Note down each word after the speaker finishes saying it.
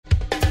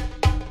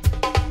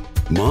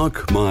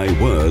Mark My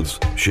Words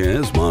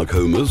shares Mark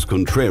Homer's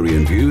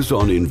contrarian views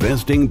on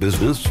investing,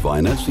 business,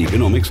 finance,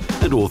 economics,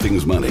 and all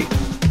things money.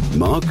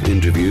 Mark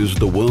interviews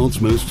the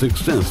world's most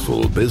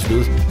successful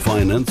business,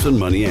 finance, and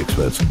money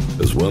experts,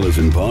 as well as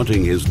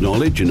imparting his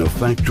knowledge in a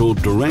factual,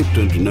 direct,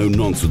 and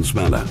no-nonsense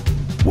manner.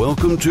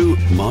 Welcome to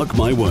Mark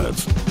My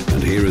Words,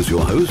 and here is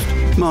your host,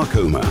 Mark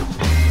Homer.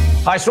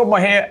 Hi, it's Rob Moore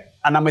here,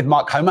 and I'm with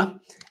Mark Homer,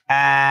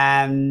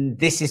 and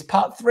this is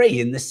part 3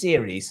 in the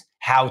series,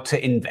 How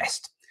to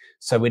Invest.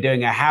 So we're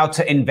doing a How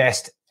to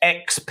Invest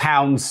X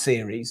Pounds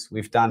series.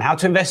 We've done How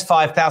to Invest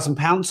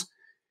 £5,000,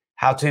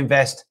 How to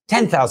Invest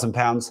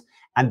 £10,000,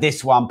 and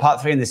this one, part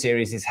 3 in the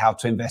series, is How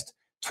to Invest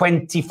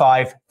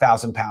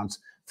 £25,000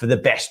 for the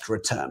best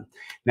return.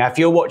 Now, if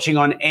you're watching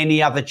on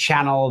any other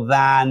channel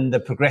than the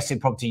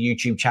Progressive Property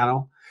YouTube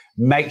channel,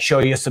 make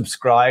sure you're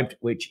subscribed,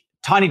 which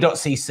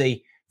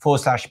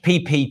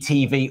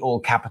tiny.cc/PPTV, all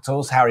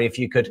capitals. Harry, if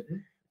you could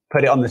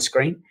put it on the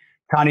screen.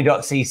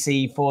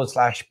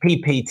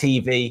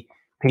 Tiny.cc/PPTV,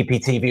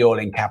 PPTV, all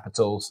in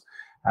capitals.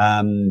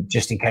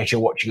 Just in case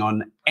you're watching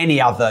on any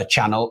other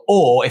channel,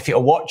 or if you're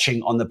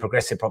watching on the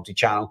Progressive Property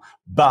channel,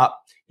 but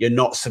you're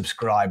not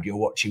subscribed, you're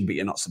watching, but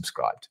you're not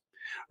subscribed.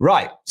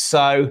 Right.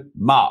 So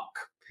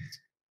Mark,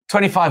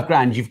 25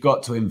 grand you've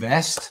got to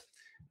invest.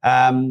 What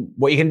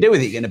are you going to do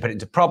with it? You're going to put it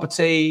into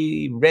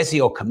property,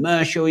 resi or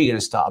commercial? You're going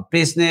to start a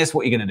business?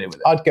 What are you going to do with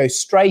it? I'd go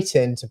straight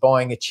into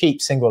buying a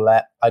cheap single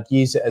let. I'd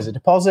use it as a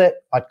deposit.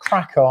 I'd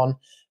crack on,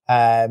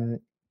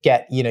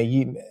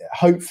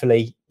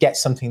 hopefully get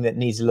something that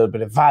needs a little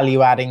bit of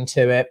value adding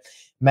to it.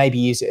 Maybe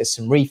use it as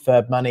some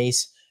refurb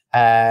monies.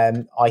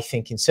 I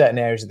think in certain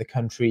areas of the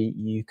country,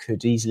 you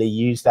could easily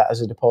use that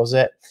as a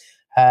deposit.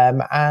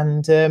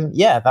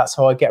 That's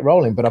how I get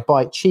rolling. But I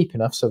buy it cheap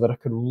enough so that I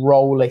could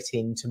roll it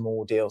into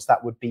more deals.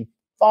 That would be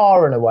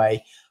far and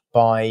away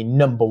by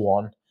number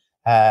one,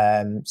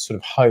 sort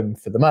of home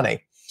for the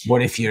money.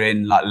 What if you're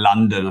in like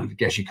London? I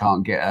guess you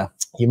can't get a...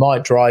 You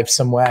might drive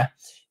somewhere.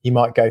 You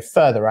might go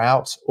further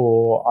out,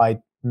 or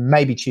I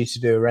maybe choose to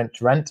do a rent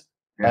to rent,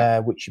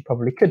 which you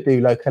probably could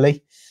do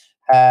locally.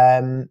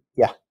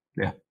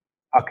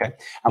 Okay.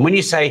 And when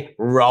you say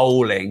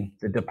rolling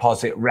the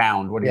deposit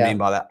round, what do you mean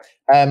by that?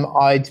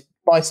 I'd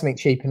buy something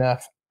cheap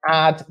enough,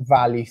 add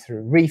value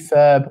through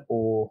refurb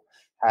or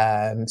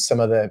some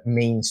other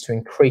means to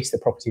increase the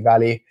property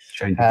value.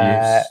 Change of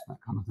use,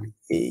 that kind of thing.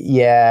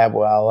 Yeah,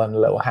 well, and a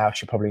little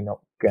house, you're probably not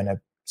going to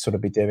sort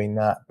of be doing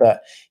that,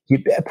 but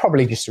you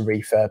probably just a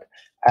refurb,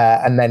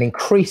 and then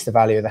increase the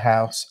value of the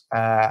house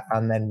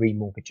and then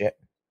remortgage it.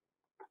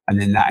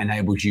 And then that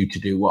enables you to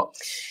do what?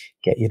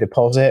 Get your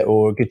deposit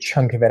or a good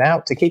chunk of it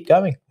out to keep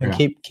going and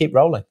keep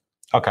rolling.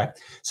 Okay.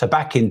 So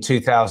back in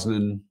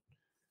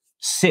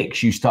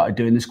 2006, you started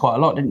doing this quite a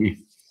lot, didn't you?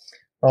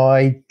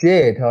 I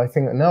did. I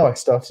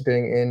started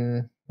doing it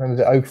in, when was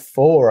it,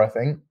 04, I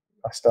think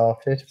I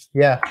started.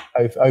 Yeah,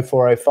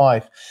 04,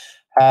 05.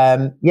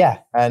 And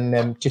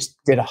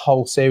just did a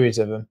whole series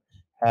of them.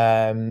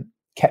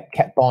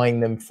 Kept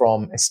buying them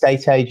from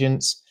estate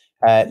agents,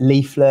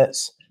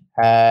 leaflets,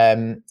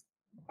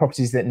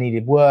 properties that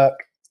needed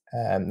work.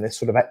 They're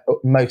sort of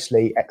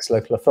mostly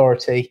ex-local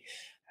authority,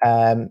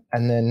 and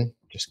then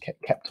just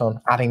kept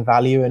on adding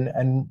value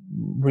and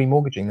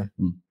remortgaging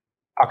them.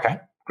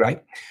 Okay, great.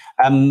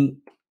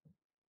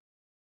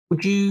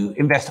 Would you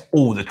invest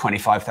all the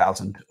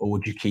 25,000, or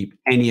would you keep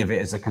any of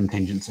it as a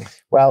contingency?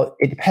 Well,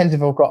 it depends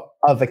if I've got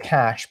other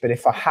cash, but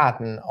if I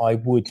hadn't, I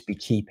would be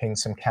keeping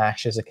some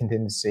cash as a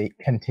contingency.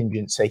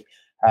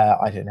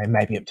 I don't know,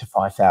 maybe up to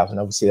 5,000.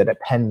 Obviously, that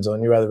depends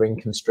on your other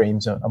income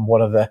streams and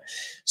what are the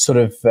sort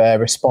of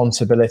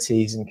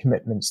responsibilities and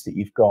commitments that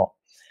you've got.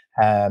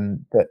 I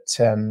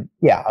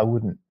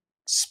wouldn't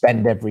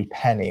spend every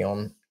penny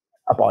on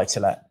a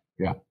buy-to-let.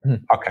 Yeah.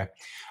 Okay.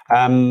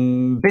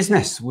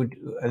 Business.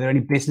 Are there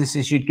any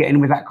businesses you'd get in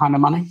with that kind of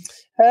money?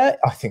 I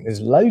think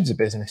there's loads of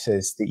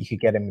businesses that you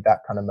could get in with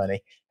that kind of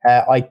money.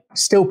 I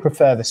still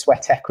prefer the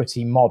sweat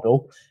equity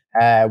model,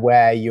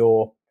 where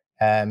you're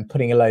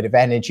putting a load of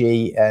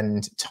energy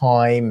and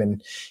time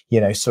and,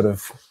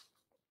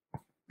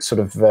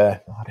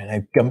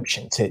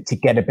 gumption to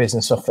get a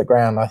business off the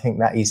ground. I think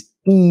that is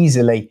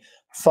easily,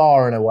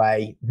 far and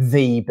away,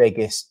 the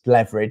biggest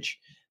leverage.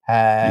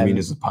 You mean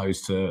as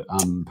opposed to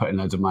putting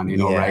loads of money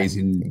in or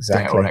raising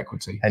debt or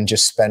equity? And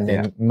just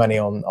spending money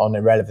on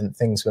irrelevant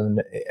things within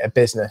a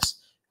business.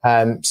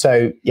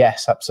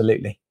 Yes,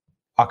 absolutely.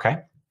 Okay,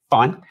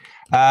 fine.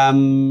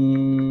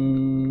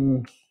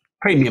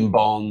 Premium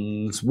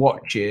bonds,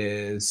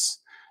 watches,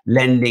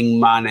 lending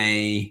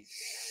money,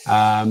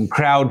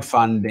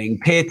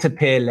 crowdfunding,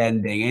 peer-to-peer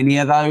lending. Any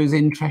of those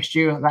interest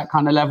you at that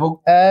kind of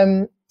level?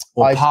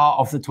 Or part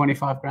of the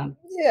 25 grand?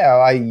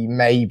 Yeah,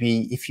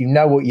 maybe if you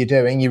know what you're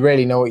doing, you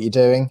really know what you're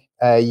doing,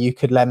 you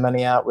could lend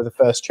money out with a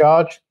first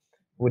charge.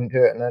 Wouldn't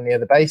do it on any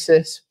other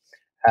basis.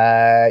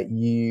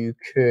 You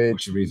could...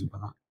 What's the reason for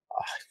that?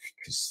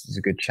 Because there's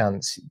a good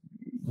chance,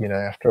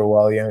 after a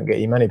while, you don't get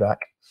your money back.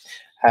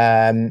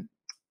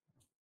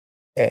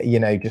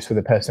 Just with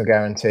a personal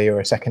guarantee or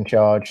a second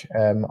charge,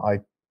 I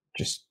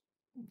just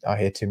I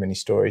hear too many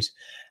stories.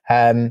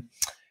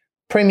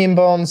 Premium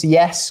bonds,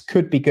 yes,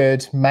 could be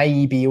good.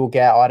 Maybe you'll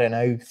get, I don't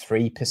know,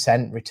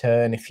 3%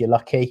 return if you're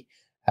lucky.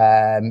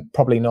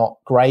 Probably not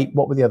great.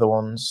 What were the other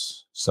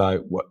ones?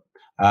 So what?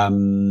 We've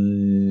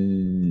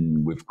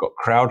got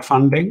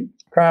crowdfunding.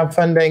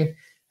 Crowdfunding.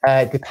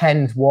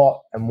 Depends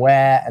what and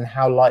where and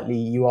how likely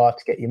you are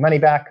to get your money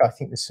back. I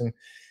think there's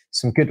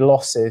some good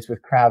losses with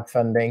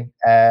crowdfunding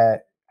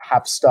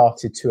have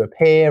started to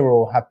appear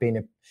or have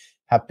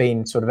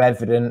been sort of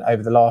evident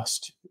over the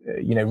last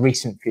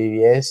recent few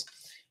years.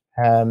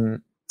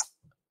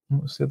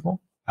 What's the other one?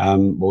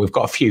 Well, we've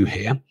got a few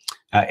here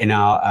in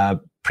our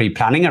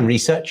pre-planning and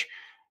research.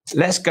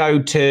 Let's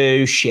go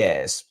to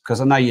shares, because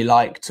I know you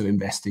like to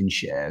invest in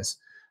shares.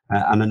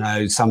 And I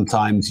know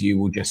sometimes you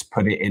will just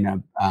put it in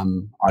a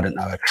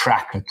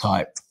tracker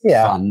type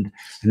fund.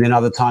 And then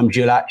other times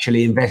you'll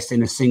actually invest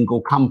in a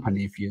single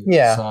company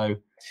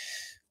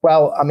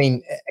Well, I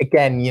mean,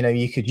 again,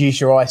 you could use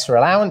your ISA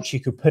allowance. You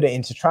could put it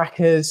into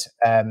trackers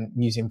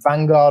using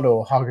Vanguard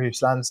or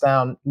Hargreaves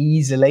Lansdown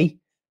easily.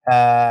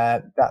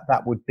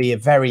 That would be a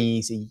very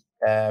easy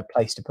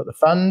place to put the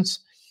funds.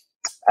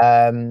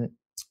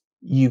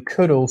 You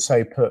could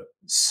also put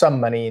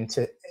some money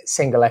into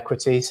single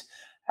equities.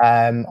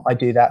 I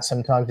do that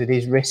sometimes. It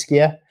is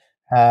riskier,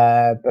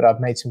 but I've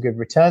made some good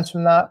returns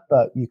from that.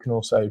 But you can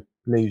also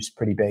lose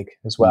pretty big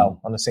as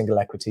well on a single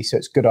equity. So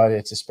it's a good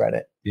idea to spread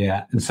it.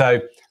 Yeah. And so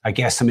I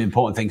guess some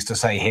important things to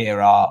say here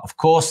are, of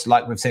course,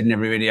 like we've said in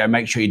every video,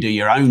 make sure you do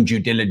your own due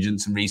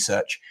diligence and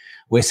research.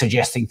 We're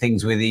suggesting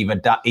things we've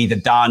either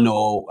done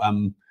or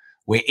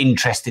we're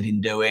interested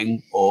in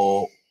doing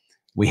or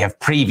we have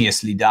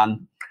previously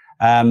done.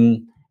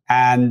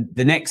 And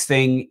the next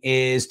thing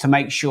is to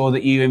make sure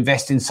that you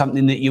invest in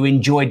something that you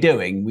enjoy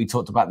doing. We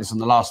talked about this on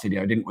the last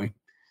video, didn't we?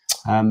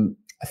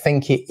 I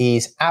think it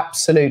is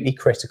absolutely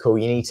critical.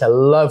 You need to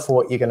love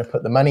what you're going to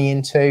put the money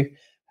into.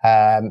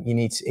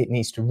 It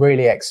needs to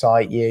really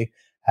excite you,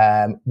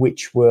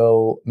 which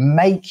will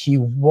make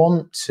you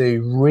want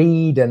to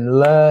read and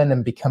learn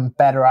and become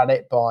better at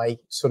it by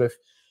sort of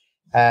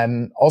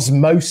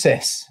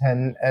osmosis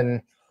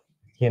and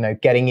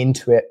getting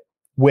into it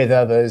with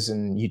others,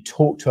 and you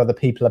talk to other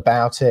people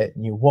about it,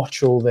 and you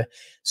watch all the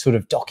sort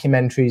of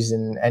documentaries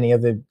and any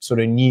other sort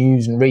of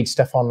news and read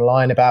stuff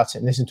online about it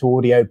and listen to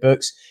audio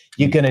books.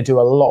 You're going to do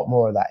a lot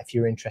more of that if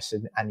you're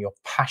interested and you're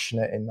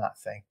passionate in that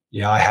thing.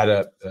 Yeah, I had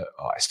I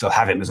still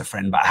have him as a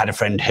friend, but I had a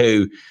friend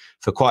who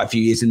for quite a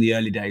few years in the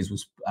early days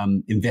was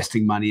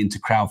investing money into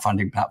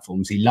crowdfunding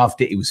platforms. He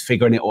loved it. He was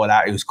figuring it all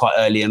out. He was quite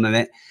early in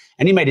it,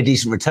 and he made a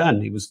decent return.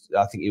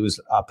 I think he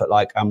was up at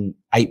like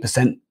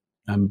 8%.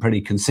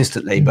 Pretty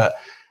consistently, but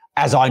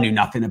as I knew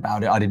nothing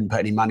about it, I didn't put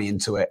any money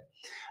into it.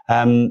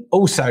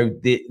 Also,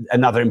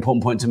 another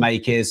important point to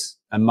make is,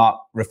 and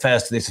Mark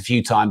refers to this a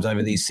few times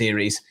over these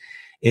series,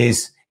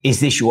 is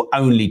this your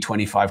only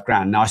 25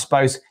 grand? Now, I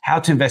suppose how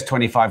to invest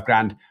 25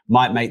 grand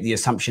might make the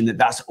assumption that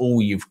that's all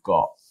you've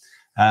got.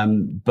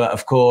 But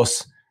of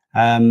course,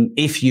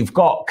 if you've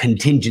got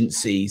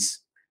contingencies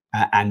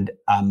and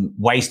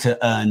ways to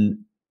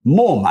earn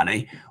more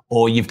money,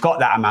 or you've got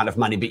that amount of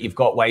money, but you've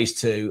got ways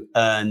to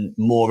earn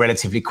more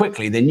relatively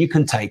quickly, then you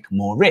can take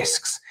more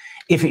risks.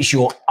 If it's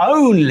your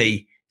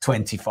only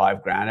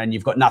 25 grand and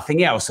you've got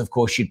nothing else, of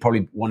course, you'd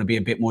probably want to be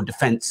a bit more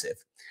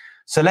defensive.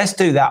 So let's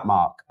do that,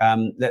 Mark.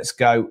 Let's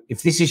go.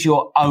 If this is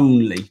your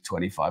only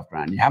 25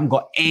 grand, you haven't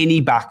got any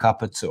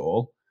backup at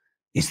all,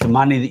 it's the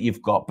money that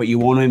you've got, but you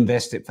want to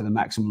invest it for the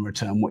maximum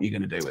return, what are you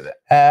going to do with it?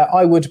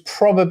 I would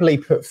probably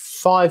put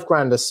 5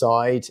 grand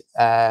aside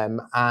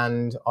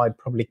and I'd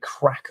probably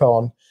crack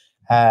on.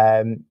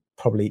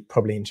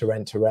 Probably into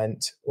rent to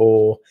rent,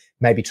 or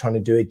maybe trying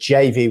to do a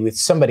JV with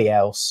somebody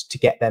else to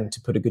get them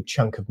to put a good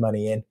chunk of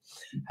money in,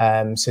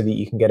 so that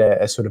you can get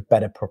a sort of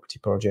better property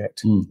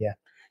project. Yeah.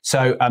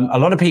 So a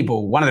lot of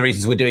people, one of the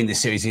reasons we're doing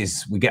this series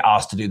is we get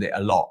asked to do that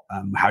a lot.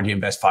 How do you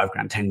invest 5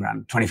 grand, 10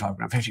 grand, 25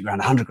 grand, 50 grand,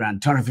 100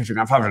 grand, 250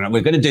 grand, 500 grand?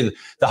 We're going to do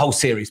the whole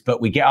series,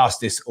 but we get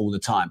asked this all the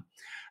time.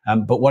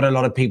 But what a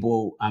lot of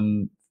people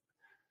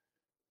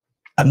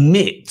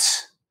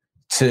omit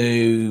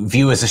to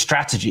view as a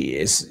strategy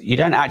is you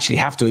don't actually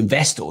have to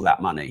invest all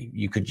that money.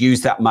 You could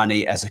use that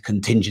money as a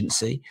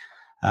contingency,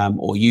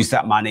 or use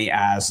that money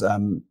as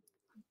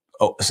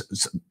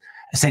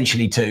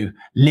essentially to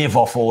live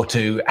off or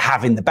to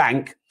have in the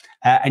bank.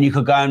 And you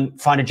could go and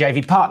find a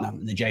JV partner,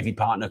 and the JV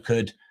partner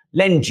could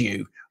lend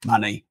you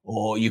money,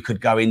 or you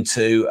could go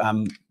into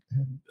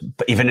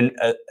even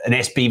an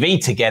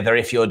SPV together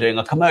if you're doing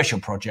a commercial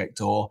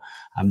project, or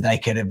they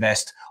could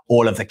invest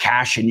all of the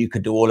cash and you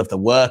could do all of the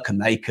work,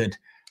 and they could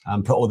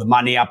put all the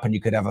money up, and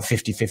you could have a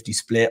 50-50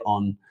 split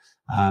on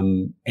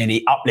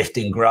any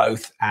uplifting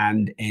growth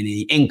and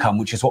any income,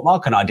 which is what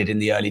Mark and I did in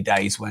the early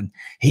days when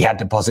he had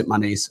deposit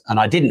monies and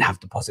I didn't have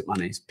deposit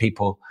monies.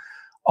 People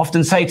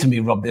often say to me,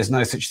 Rob, there's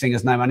no such thing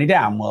as no money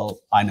down. Well,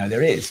 I know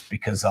there is,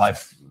 because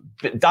I've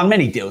done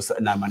many deals that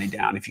are no money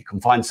down. If you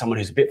can find someone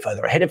who's a bit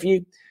further ahead of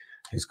you,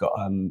 who's got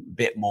a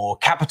bit more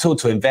capital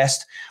to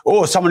invest,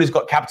 or someone who's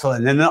got capital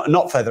and they're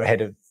not further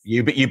ahead of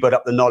you, but you put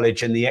up the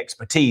knowledge and the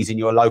expertise in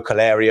your local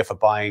area for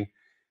buying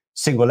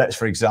single lets,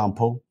 for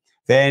example,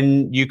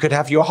 then you could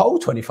have your whole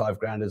 25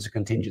 grand as a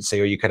contingency,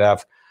 or you could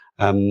have,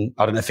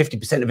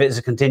 50% of it as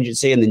a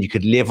contingency, and then you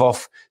could live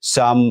off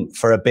some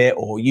for a bit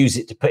or use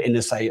it to put in,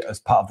 as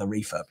part of the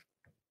refurb.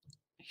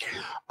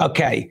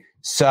 Okay.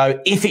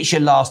 So if it's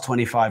your last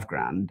 25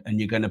 grand and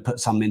you're going to put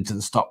some into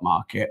the stock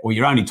market, or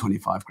you're only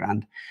 25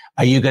 grand,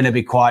 are you going to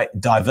be quite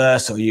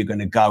diverse, or are you going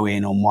to go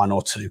in on one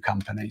or two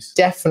companies?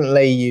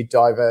 Definitely you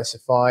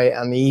diversify,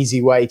 and the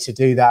easy way to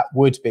do that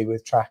would be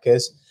with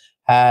trackers.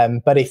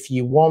 But if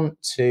you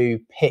want to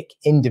pick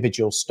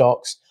individual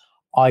stocks,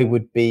 I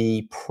would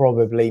be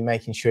probably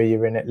making sure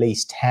you're in at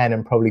least 10,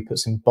 and probably put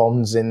some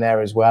bonds in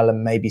there as well,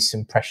 and maybe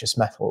some precious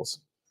metals.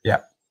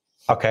 Yeah.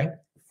 Okay,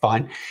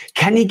 fine.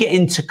 Can you get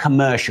into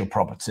commercial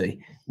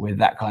property with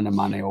that kind of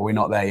money, or we're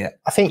not there yet?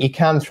 I think you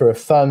can through a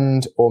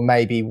fund, or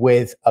maybe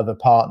with other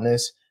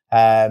partners.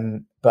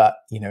 But,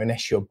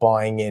 unless you're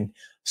buying in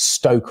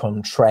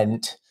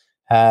Stoke-on-Trent,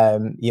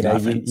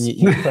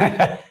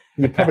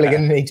 you're probably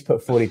going to need to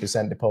put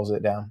 40%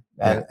 deposit down,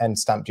 and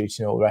stamp duty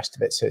and all the rest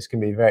of it. So it's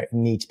going to be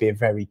need to be a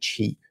very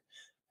cheap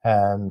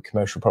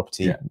commercial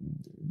property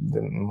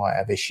that might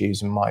have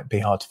issues and might be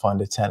hard to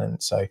find a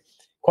tenant. So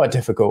quite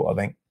difficult, I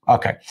think.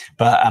 Okay.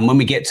 But when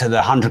we get to the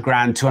 100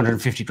 grand,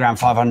 250 grand,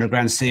 500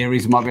 grand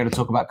series, we might be able to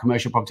talk about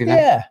commercial property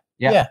then?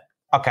 Yeah.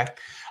 Okay.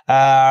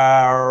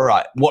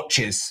 Right.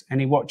 Watches.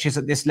 Any watches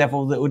at this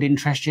level that would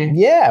interest you?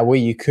 Yeah. Well,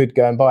 you could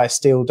go and buy a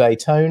steel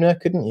Daytona,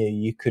 couldn't you?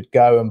 You could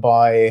go and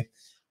buy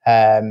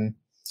a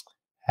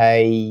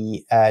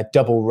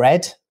double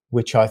red,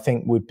 which I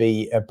think would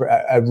be a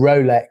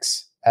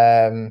Rolex.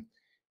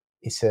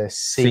 It's a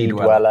Sea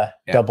Dweller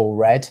double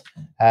red.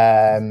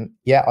 I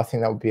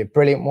think that would be a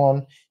brilliant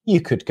one. You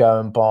could go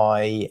and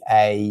buy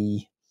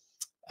a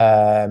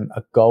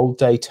gold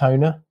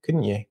Daytona,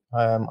 couldn't you?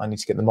 I need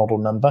to get the model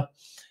number.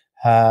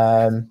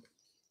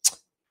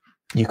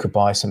 You could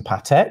buy some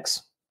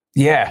Pateks.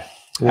 Yeah.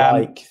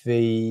 Like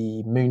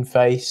the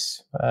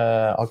Moonface.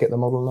 I'll get the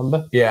model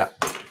number. Yeah.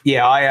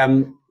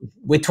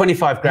 With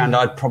 25 grand,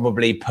 I'd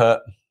probably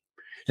put,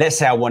 let's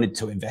say I wanted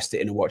to invest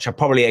it in a watch. I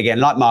probably, again,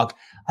 like Mark,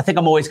 I think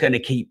I'm always going to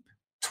keep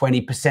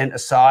 20%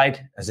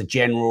 aside as a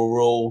general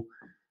rule,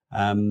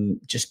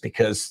 just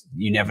because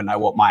you never know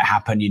what might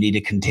happen. You need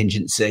a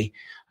contingency.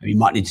 You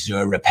might need to do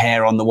a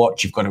repair on the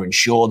watch. You've got to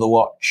insure the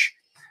watch.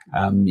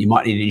 You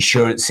might need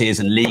insurances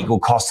and legal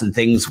costs and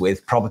things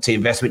with property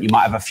investment. You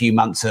might have a few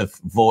months of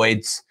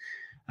voids.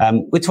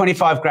 With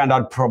 25 grand,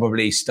 I'd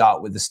probably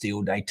start with the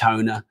steel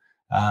Daytona.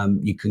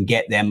 You can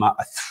get them.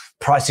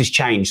 Prices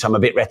change, so I'm a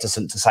bit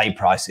reticent to say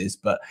prices,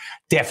 but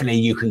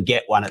definitely you can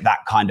get one at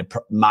that kind of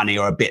money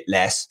or a bit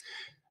less.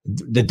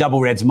 The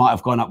double reds might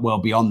have gone up well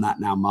beyond that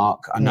now,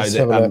 Mark. I know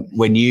that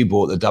when you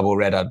bought the double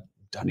red, I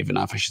don't even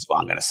know if I should. Well,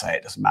 I'm going to say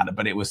it doesn't matter,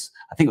 but I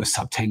think it was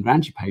sub 10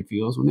 grand you paid for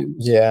yours, wasn't it?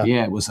 Yeah,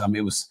 it was.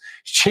 It was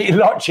a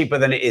lot cheaper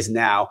than it is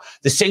now.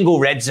 The single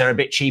reds are a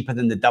bit cheaper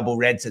than the double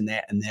reds, and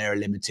they're a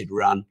limited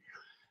run.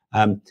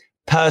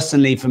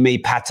 Personally, for me,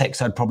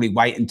 Pateks, I'd probably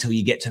wait until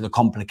you get to the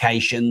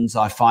complications.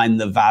 I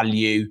find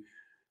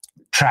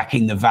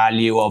tracking the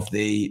value of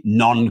the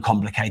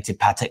non-complicated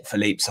Patek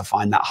Philippe's, I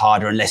find that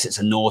harder, unless it's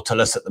a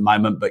Nautilus at the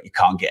moment, but you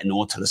can't get a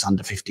Nautilus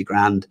under 50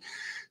 grand.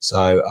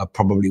 So I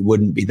probably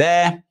wouldn't be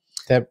there.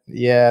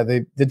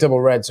 The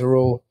double reds are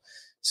all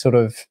sort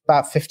of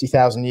about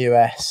 50,000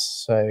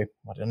 US. So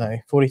I don't know,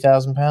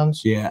 40,000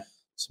 pounds. Yeah.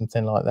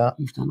 Something like that.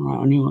 You've done right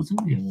on yours,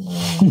 haven't you?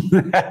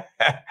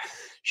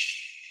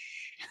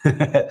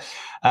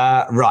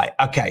 Right.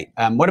 Okay.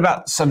 What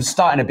about some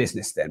starting a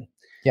business then?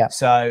 Yeah.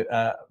 So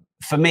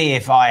for me,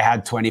 if I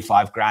had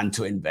 25 grand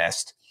to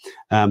invest,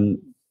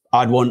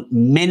 I'd want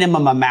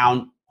minimum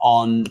amount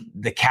on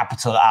the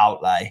capital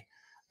outlay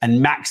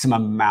and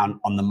maximum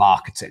amount on the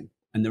marketing.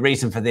 And the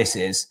reason for this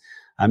is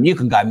you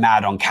can go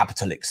mad on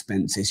capital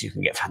expenses. You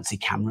can get fancy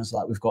cameras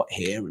like we've got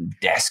here, and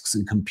desks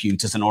and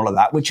computers and all of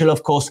that, which will,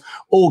 of course,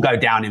 all go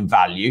down in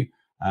value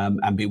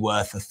and be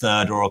worth a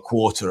third or a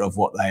quarter of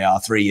what they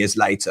are 3 years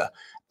later.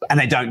 And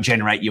they don't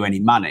generate you any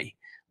money.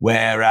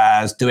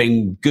 Whereas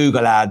doing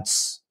Google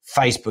ads,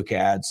 Facebook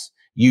ads,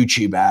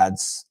 YouTube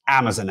ads,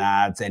 Amazon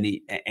ads,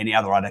 any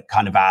other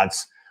kind of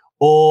ads,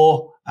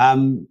 or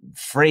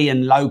free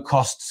and low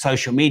cost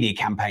social media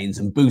campaigns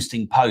and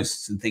boosting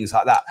posts and things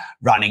like that,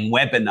 running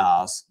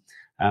webinars.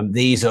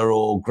 These are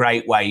all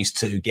great ways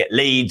to get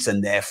leads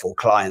and therefore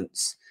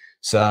clients.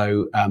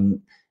 So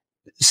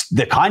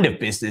the kind of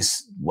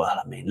business, well,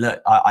 I mean,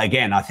 look, I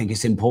think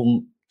it's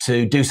important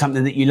to do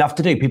something that you love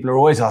to do. People are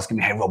always asking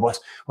me, hey, Rob, what's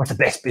the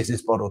best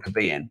business model to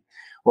be in?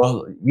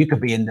 Well, you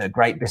could be in the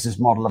great business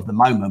model of the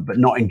moment, but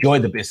not enjoy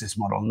the business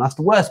model. And that's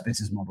the worst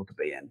business model to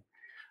be in.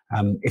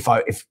 If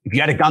you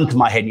had a gun to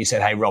my head and you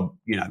said, hey, Rob,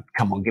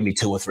 come on, give me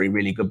 2 or 3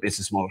 really good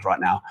business models right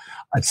now,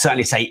 I'd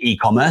certainly say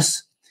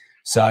e-commerce.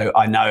 So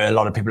I know a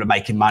lot of people are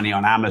making money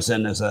on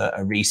Amazon as a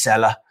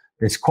reseller,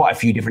 there's quite a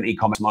few different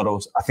e-commerce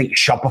models. I think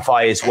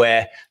Shopify is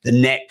where the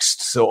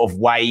next sort of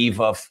wave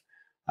of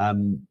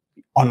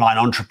online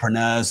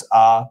entrepreneurs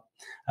are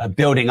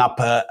building up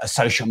a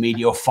social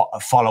media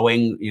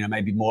following,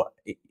 maybe more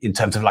in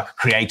terms of like a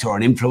creator or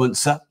an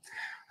influencer.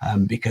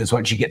 Because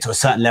once you get to a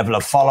certain level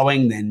of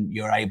following, then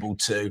you're able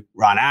to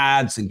run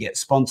ads and get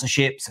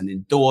sponsorships and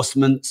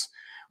endorsements,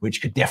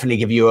 which could definitely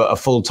give you a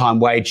full-time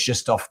wage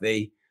just off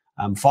the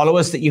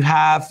followers that you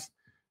have.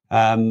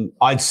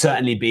 I'd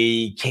certainly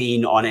be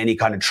keen on any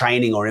kind of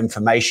training or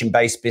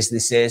information-based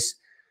businesses.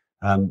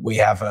 We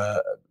have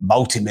a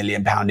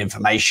multi-million-pound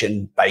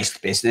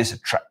information-based business,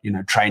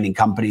 training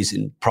companies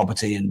in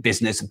property and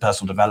business and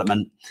personal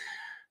development.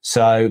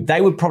 So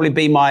they would probably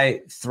be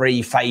my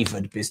 3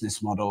 favored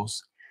business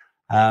models.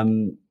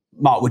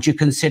 Mark, would you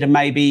consider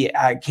maybe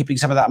keeping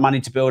some of that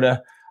money to build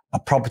a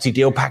property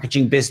deal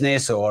packaging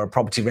business or a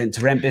property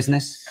rent-to-rent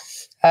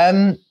business?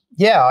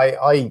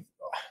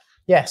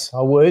 Yes,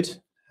 I would.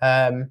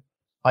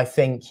 I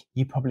think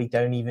you probably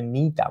don't even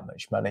need that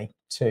much money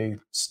to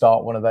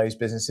start one of those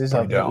businesses.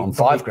 I do it on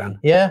 $5,000.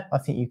 Yeah, I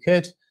think you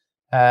could.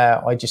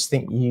 I just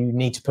think you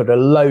need to put a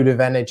load of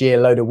energy, a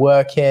load of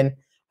work in,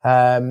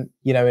 and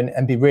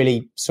be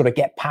really sort of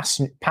get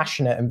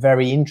passionate and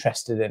very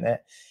interested in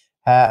it.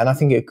 And I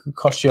think it could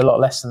cost you a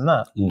lot less than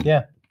that.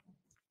 Yeah.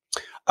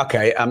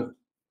 Okay.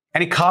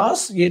 Any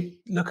cars you'd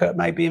look at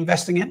maybe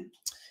investing in?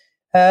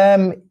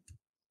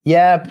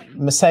 Yeah,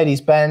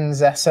 Mercedes-Benz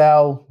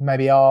SL,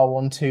 maybe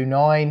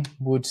R129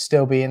 would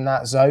still be in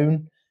that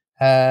zone.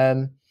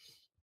 I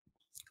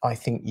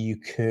think you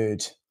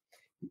could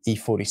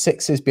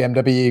E46s,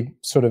 BMW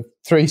sort of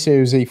 3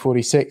 Series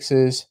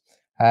E46s.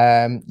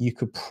 You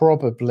could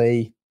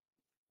probably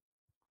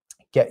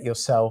get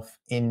yourself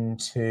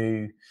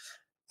into,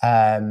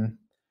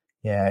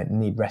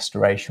 need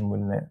restoration,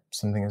 wouldn't it?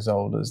 Something as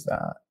old as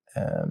that.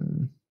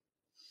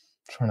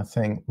 Trying to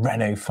think,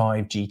 Renault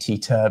 5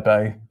 GT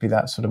Turbo, be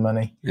that sort of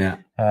money. Yeah.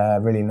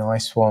 Really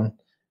nice one.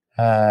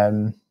 I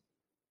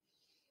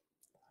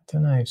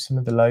don't know, some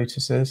of the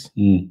Lotuses.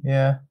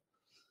 Yeah.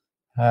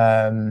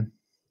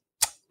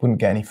 Wouldn't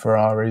get any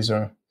Ferraris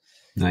or.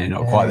 No, you're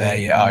not quite there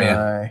yet,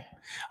 are you?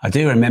 I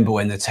do remember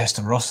when the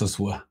Testarossas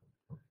were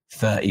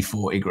 30,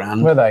 40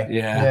 grand. Were they?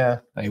 Yeah.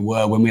 They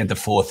were when we had the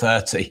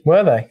 430.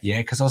 Were they? Yeah,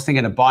 because I was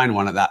thinking of buying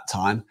one at that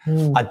time.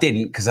 I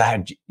didn't, because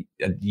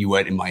you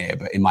weren't in my ear,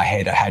 but in my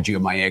head, I had you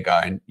in my ear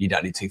going, you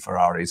don't need 2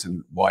 Ferraris,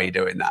 and why are you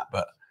doing that?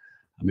 But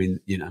I mean,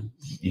 you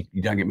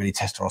don't get many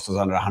Testarossas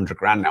under 100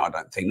 grand now, I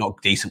don't think.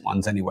 Not decent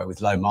ones anyway, with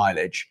low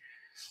mileage.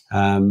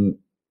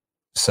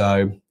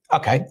 So,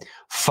 okay,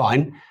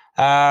 fine.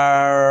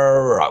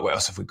 Right, what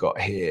else have we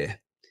got here?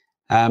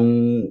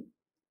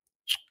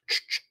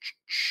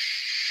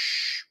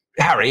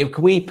 Harry,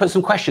 can we put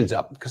some questions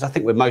up? Because I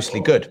think we're mostly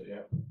good.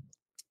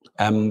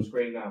 Yeah.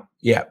 Screen now.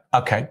 Yeah,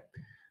 okay.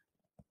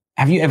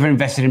 Have you ever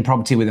invested in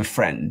property with a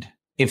friend?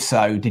 If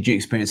so, did you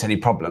experience any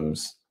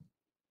problems?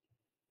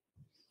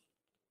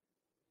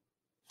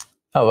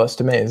 Oh, that's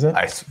to me, is it?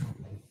 It's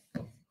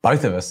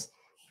both of us.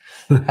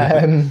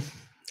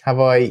 Have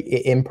I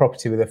in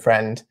property with a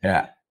friend?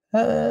 Yeah. I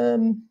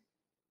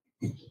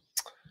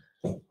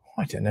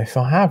don't know if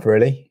I have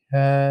really.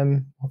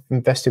 I've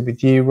invested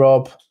with you,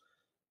 Rob,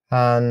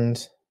 and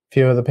a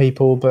few other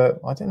people, but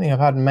I don't think I've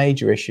had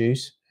major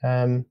issues.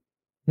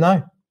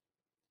 No.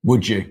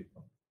 Would you?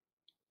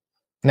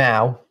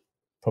 Now?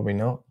 Probably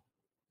not.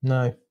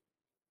 No.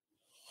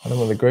 I don't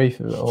want the grief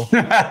of it all.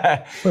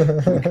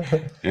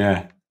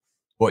 Yeah.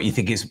 What you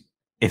think is,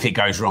 if it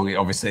goes wrong,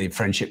 obviously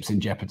friendship's in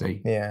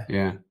jeopardy. Yeah.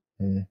 Yeah.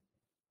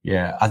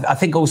 Yeah. I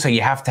think also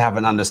you have to have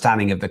an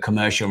understanding of the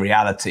commercial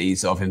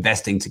realities of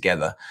investing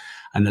together.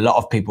 And a lot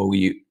of people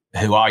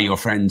who are your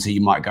friends who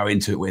you might go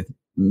into it with,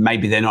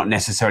 maybe they're not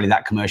necessarily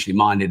that commercially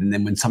minded. And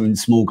then when something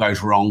small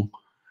goes wrong,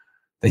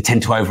 they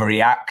tend to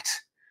overreact.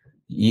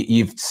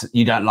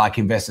 You don't like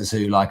investors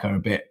who are a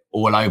bit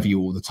all over you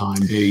all the time,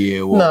 do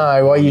you? Or,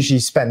 no, I usually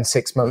spend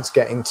 6 months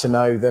getting to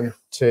know them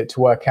to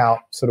work out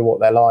sort of what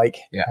they're like.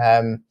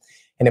 Yeah.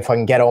 And if I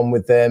can get on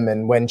with them,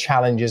 and when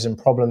challenges and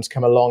problems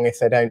come along, if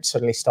they don't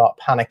suddenly start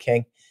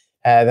panicking,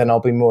 then I'll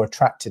be more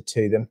attracted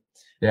to them.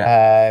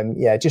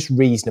 Yeah. Just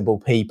reasonable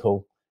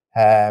people.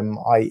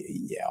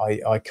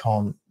 I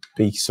can't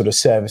be sort of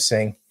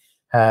servicing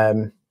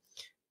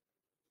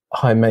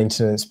high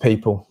maintenance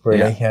people,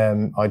 really.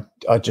 Yeah.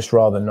 I'd just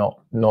rather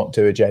not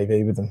do a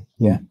JV with them.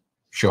 Yeah.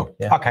 Sure.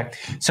 Yeah. Okay.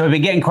 So we've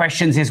been getting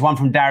questions. Here's one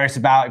from Darius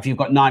about if you've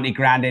got 90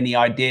 grand, any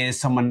ideas?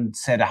 Someone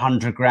said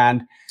 100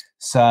 grand.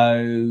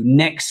 So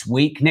next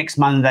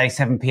Monday,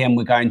 7 p.m.,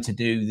 we're going to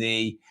do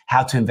the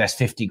how to invest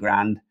 50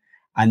 grand.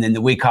 And then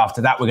the week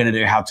after that, we're going to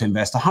do how to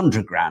invest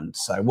 100 grand.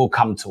 So we'll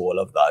come to all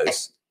of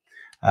those.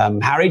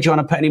 Harry, do you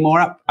want to put any more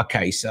up?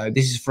 Okay. So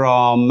this is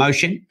from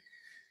Motion.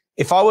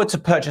 If I were to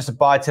purchase a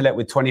buy-to-let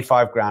with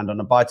 25 grand on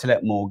a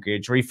buy-to-let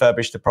mortgage,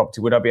 refurbish the property,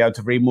 would I be able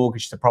to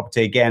remortgage the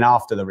property again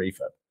after the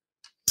refurb?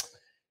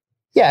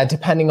 Yeah,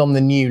 depending on the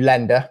new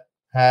lender.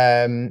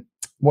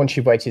 Once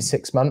you've waited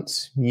 6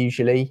 months,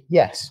 usually,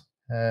 yes.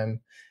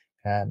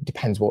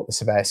 Depends what the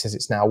surveyor says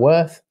it's now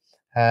worth.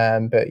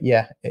 But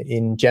yeah,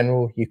 in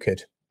general, you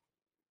could.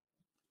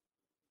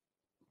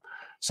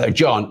 So,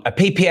 John, a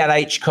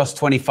PPLH costs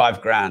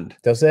 25 grand.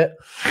 Does it?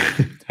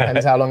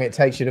 Depends how long it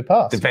takes you to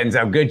pass. Depends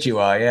how good you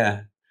are,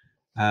 yeah.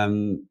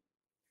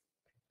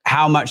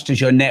 How much does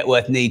your net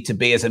worth need to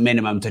be as a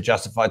minimum to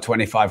justify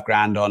 25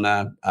 grand on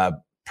a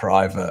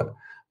private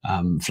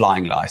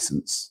flying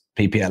license,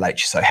 PPLH,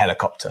 so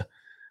helicopter?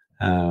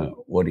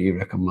 What do you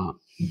reckon, Mark?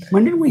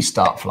 When did we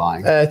start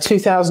flying?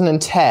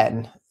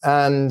 2010.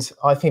 And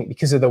I think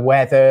because of the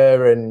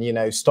weather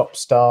and, stop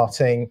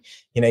starting,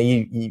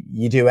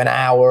 you do an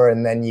hour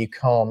and then you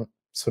can't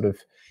sort of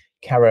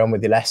carry on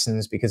with your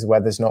lessons because the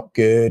weather's not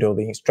good or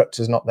the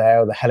instructor's not there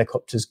or the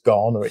helicopter's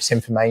gone or it's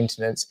in for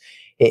maintenance.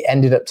 It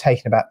ended up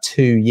taking about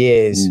 2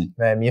 years. You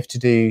have to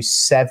do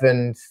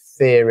 7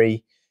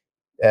 theory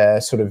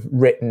sort of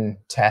written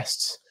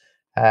tests.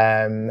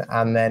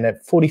 And then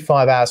at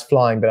 45 hours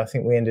flying, but I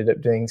think we ended up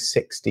doing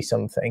 60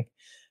 something.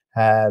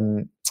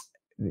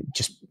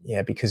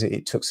 Because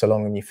it took so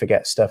long and you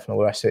forget stuff and all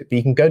the rest of it. But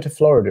you can go to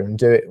Florida and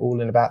do it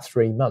all in about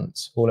 3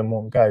 months, all in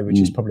one go, which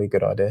is probably a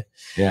good idea.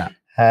 Yeah.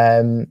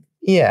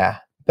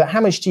 But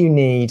how much do you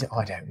need?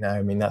 I don't know.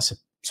 I mean, that's a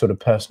sort of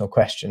personal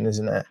question,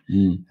 isn't it?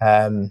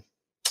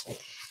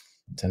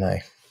 Don't know.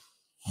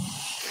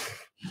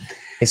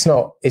 It's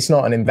not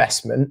an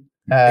investment.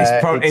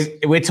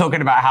 We're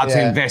talking about how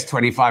to invest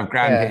 25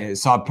 grand here,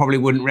 so I probably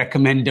wouldn't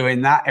recommend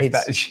doing that.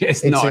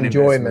 It's not an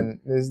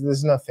enjoyment.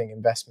 There's nothing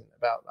investment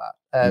about that.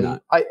 No.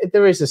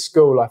 There is a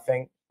school, I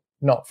think,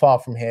 not far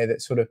from here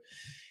that sort of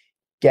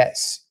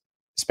gets,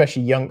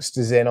 especially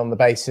youngsters, in on the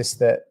basis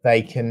that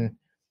they can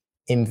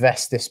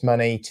invest this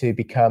money to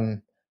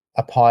become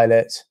a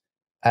pilot,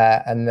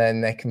 and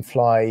then they can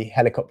fly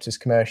helicopters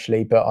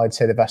commercially. But I'd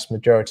say the vast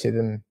majority of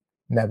them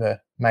never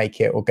make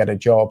it or get a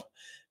job.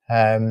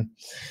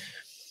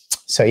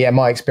 So yeah,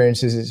 my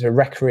experience is it's a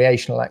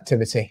recreational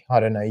activity. I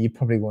don't know. You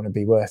probably want to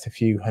be worth a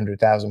few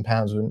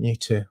 £100,000, wouldn't you,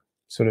 to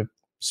sort of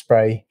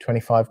spray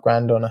 25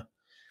 grand on a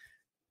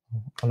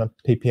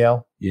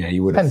PPL? Yeah,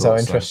 you would. Depends how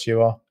interested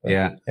you are.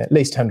 Yeah, at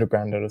least 100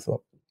 grand, I'd have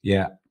thought.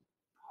 Yeah.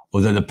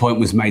 Although the point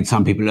was made,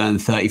 some people earn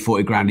 30,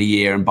 40 grand a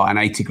year and buy an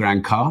 80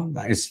 grand car.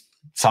 That is,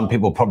 some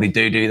people probably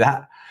do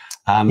that.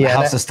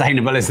 How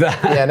sustainable is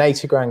that? Yeah, an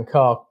 80 grand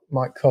car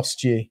might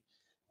cost you,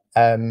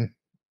 I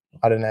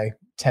don't know,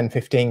 10,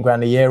 15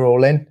 grand a year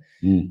all in.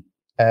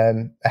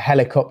 A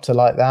helicopter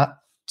like that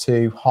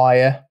to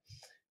hire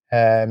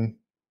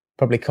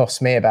probably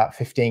costs me about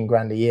 15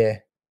 grand a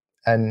year.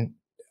 And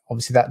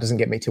obviously that doesn't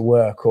get me to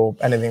work or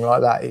anything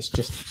like that. It's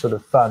just sort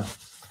of fun.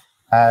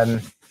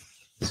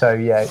 So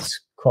yeah, it's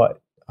quite,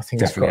 I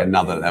think definitely it's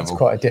another level. It's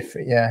quite a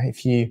different,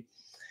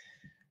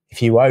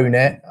 if you own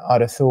it,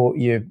 I'd have thought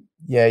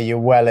you're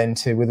well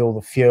into, with all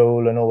the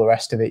fuel and all the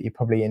rest of it, you're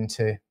probably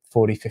into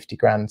 40, 50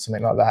 grand,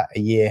 something like that a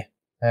year.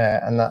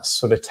 And that's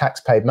sort of tax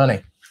paid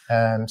money.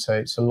 So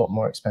it's a lot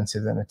more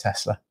expensive than a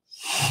Tesla.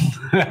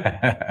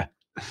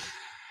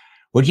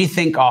 Would you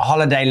think our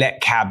holiday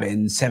let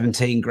cabin,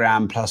 17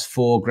 grand plus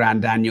 4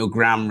 grand annual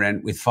ground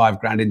rent with 5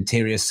 grand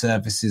interior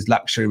services,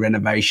 luxury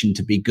renovation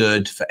to be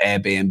good for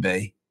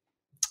Airbnb?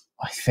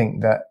 I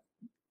think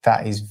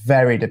that is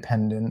very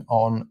dependent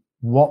on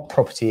what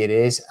property it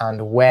is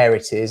and where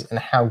it is and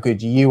how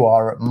good you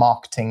are at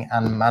marketing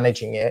and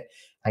managing it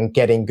and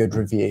getting good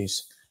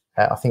reviews.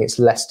 I think it's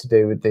less to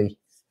do with the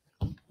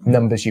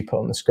numbers you put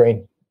on the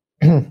screen.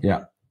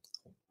 Yeah.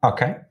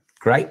 Okay,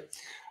 great.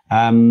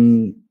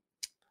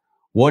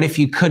 What if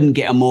you couldn't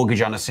get a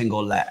mortgage on a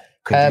single let?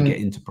 Could you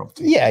get into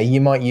property? Yeah, you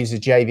might use a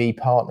JV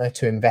partner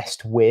to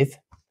invest with.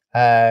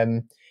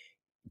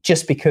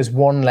 Just because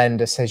one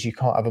lender says you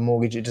can't have a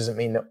mortgage, it doesn't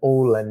mean that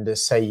all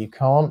lenders say you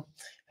can't.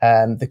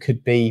 There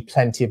could be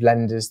plenty of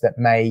lenders that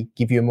may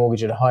give you a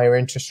mortgage at a higher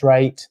interest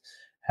rate.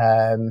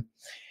 And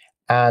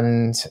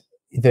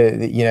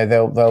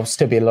there'll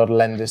still be a lot of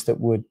lenders that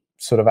would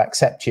sort of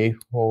accept you,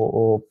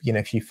 or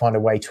if you find a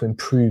way to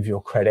improve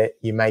your credit,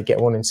 you may get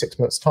one in 6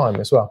 months' time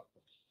as well.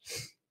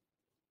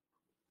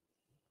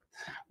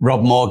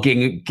 Rob Moore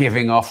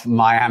giving off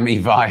Miami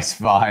Vice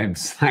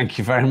vibes. Thank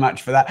you very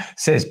much for that,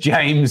 says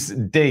James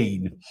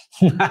Dean.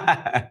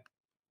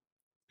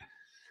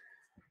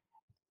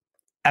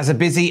 As a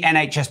busy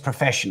NHS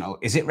professional,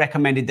 is it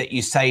recommended that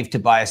you save to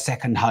buy a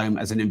second home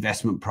as an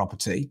investment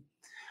property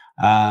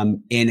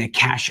in a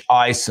cash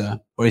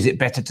ISA, or is it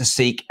better to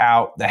seek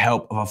out the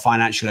help of a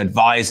financial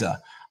advisor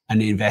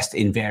and invest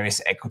in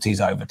various equities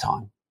over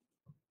time?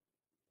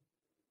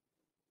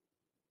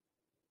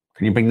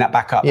 Can you bring that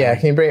back up? Yeah, Harry?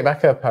 can you bring it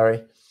back up,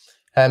 Harry?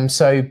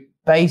 So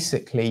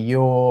basically,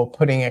 you're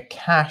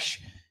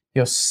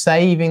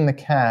saving the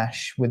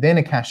cash within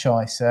a cash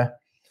ISA,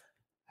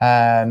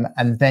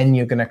 and then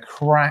you're going to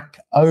crack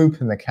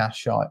open the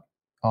cash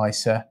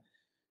ISA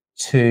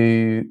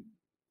to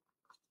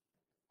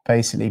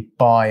basically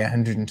buy a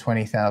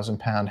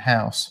 £120,000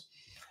 house.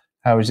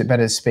 Or is it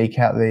better to speak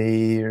out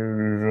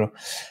the...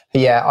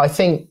 Yeah, I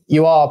think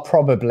you are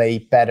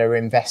probably better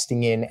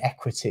investing in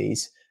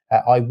equities.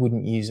 I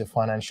wouldn't use a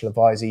financial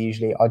advisor.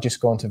 Usually I just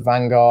go onto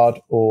Vanguard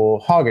or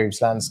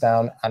Hargreaves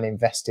Lansdown and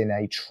invest in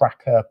a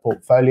tracker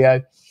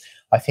portfolio.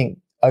 I think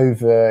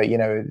over,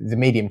 the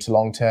medium to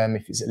long term,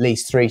 if it's at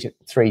least 3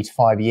 to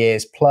 5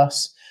 years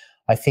plus,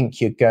 I think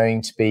you're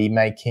going to be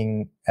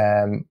making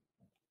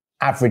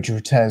average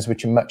returns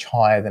which are much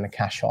higher than a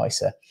cash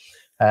ISA.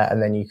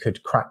 And then you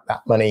could crack that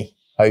money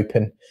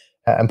open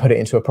and put it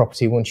into a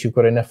property once you've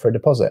got enough for a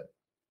deposit.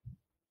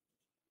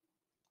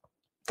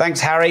 Thanks,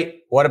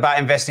 Harry. What about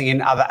investing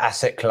in other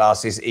asset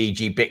classes,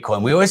 e.g.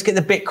 Bitcoin? We always get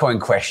the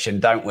Bitcoin question,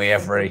 don't we,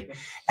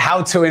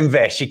 how to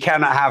invest. You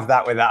cannot have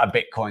that without a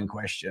Bitcoin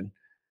question.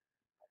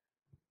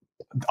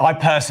 I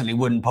personally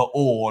wouldn't put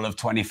all of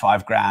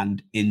 25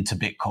 grand into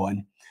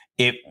Bitcoin.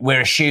 If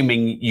we're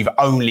assuming you've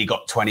only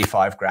got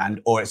 25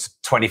 grand, or it's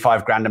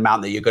 25 grand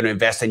amount that you're going to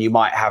invest and you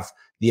might have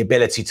the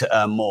ability to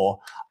earn more,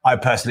 I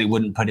personally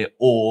wouldn't put it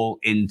all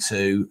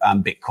into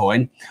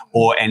Bitcoin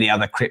or any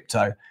other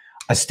crypto.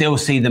 I still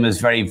see them as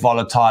very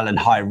volatile and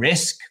high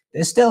risk.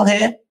 They're still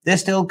here. They're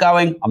still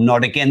going. I'm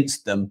not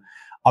against them.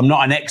 I'm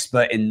not an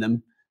expert in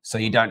them, so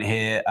you don't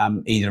hear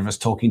either of us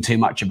talking too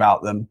much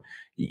about them.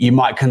 You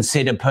might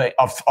consider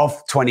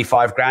off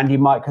 25 grand, you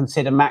might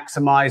consider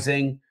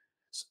maximizing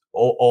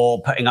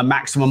or putting a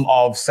maximum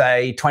of,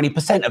 say,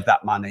 20% of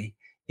that money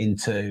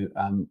into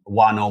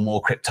one or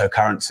more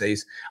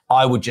cryptocurrencies.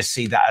 I would just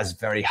see that as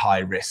very high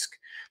risk.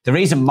 The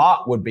reason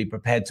Mark would be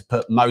prepared to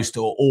put most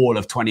or all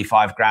of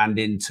 25 grand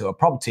into a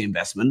property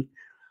investment,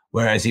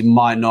 whereas he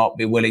might not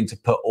be willing to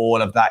put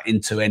all of that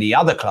into any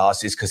other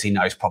classes, because he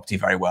knows property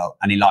very well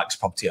and he likes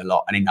property a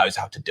lot and he knows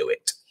how to do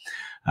it.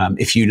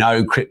 If you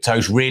know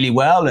cryptos really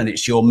well and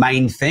it's your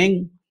main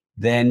thing,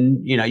 then,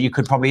 you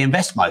could probably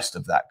invest most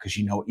of that because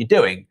you know what you're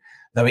doing,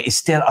 though it is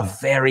still a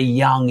very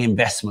young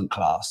investment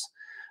class.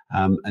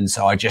 And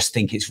so I just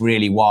think it's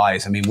really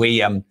wise. I mean,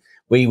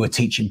 we were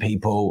teaching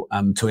people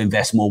to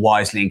invest more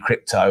wisely in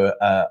crypto,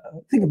 I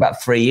think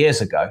about 3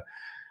 years ago.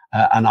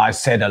 And I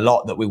said a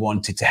lot that we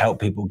wanted to help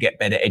people get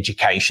better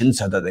education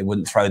so that they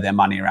wouldn't throw their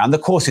money around. The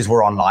courses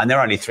were online.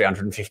 They're only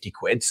 350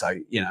 quid. So,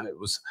 it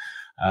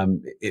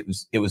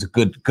was a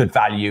good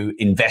value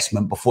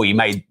investment before you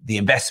made the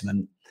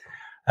investment.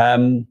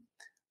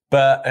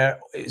 But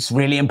it's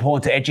really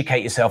important to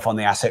educate yourself on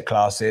the asset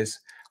classes.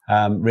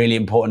 Really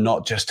important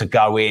not just to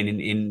go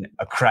in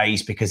a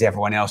craze because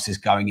everyone else is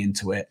going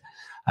into it.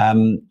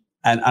 And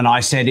I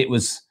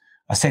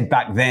said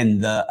back then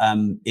that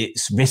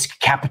it's risk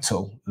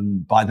capital.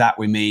 And by that,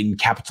 we mean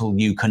capital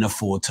you can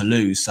afford to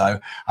lose. So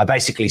I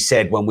basically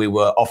said when we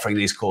were offering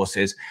these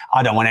courses,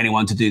 I don't want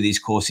anyone to do these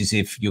courses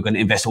if you're going to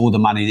invest all the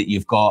money that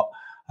you've got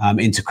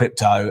into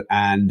crypto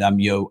and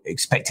you're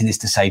expecting this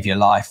to save your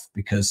life,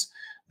 because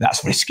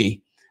that's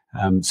risky.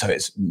 So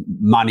it's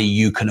money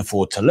you can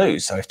afford to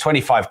lose. So if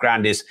 25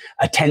 grand is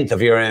a tenth of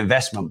your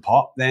investment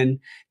pot, then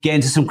get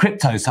into some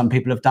crypto. Some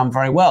people have done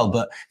very well.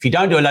 But if you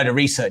don't do a load of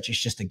research, it's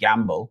just a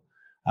gamble.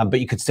 But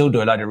you could still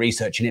do a load of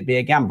research and it'd be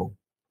a gamble.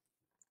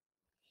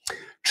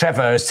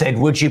 Trevor said,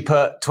 would you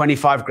put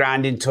 25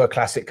 grand into a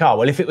classic car?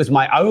 Well, if it was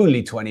my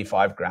only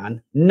 25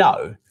 grand,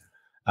 no.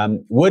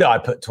 Would I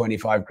put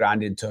 25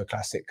 grand into a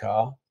classic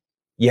car?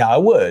 Yeah, I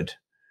would.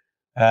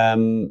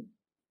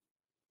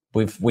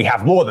 We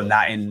have more than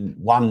that in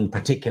one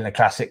particular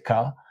classic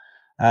car,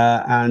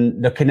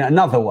 and looking at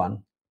another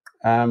one.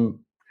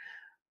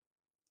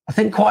 I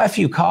think quite a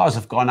few cars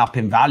have gone up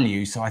in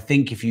value. So I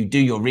think if you do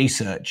your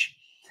research,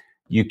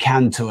 you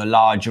can, to a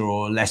larger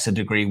or lesser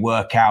degree,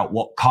 work out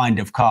what kind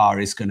of car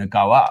is going to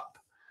go up.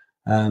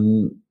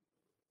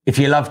 If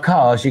you love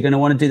cars, you're going to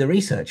want to do the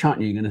research, aren't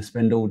you? You're going to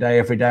spend all day,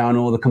 every day on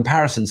all the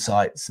comparison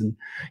sites, and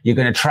you're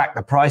going to track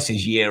the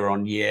prices year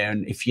on year.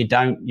 And if you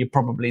don't, you're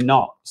probably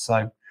not.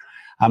 So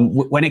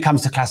when it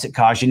comes to classic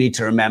cars, you need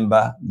to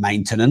remember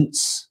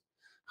maintenance.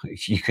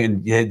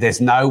 There's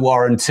no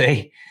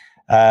warranty.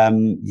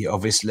 You're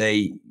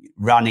obviously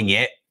running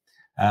it.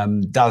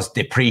 Does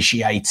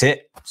depreciate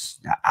it,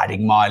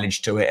 adding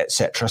mileage to it,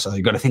 etc. So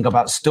you've got to think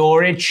about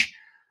storage.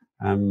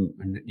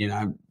 And you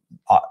got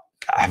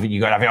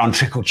to have it on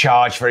trickle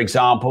charge, for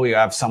example. You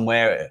have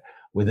somewhere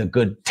with a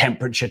good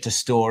temperature to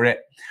store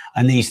it,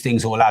 and these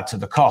things all add to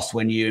the cost.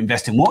 When you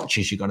invest in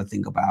watches, you've got to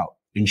think about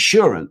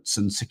insurance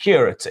and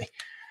security.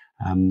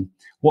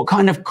 What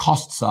kind of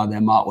costs are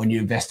there, Mark, when you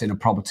invest in a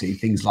property?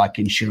 Things like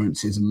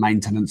insurances and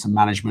maintenance and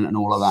management and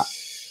all of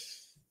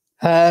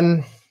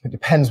that. It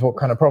depends what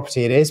kind of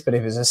property it is, but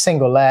if it's a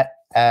single let,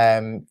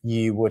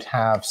 you would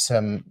have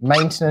some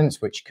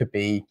maintenance, which could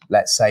be,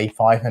 let's say,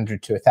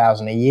 500 to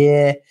 1,000 a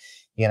year.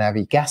 You're going to have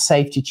your gas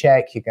safety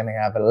check. You're going to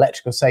have an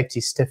electrical safety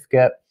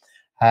certificate.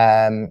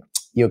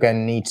 You're going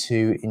to need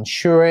to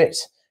insure it.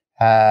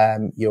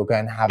 You're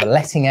going to have a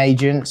letting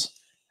agent.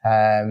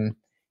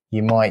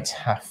 You might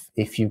have,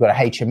 if you've got a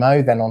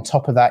HMO, then on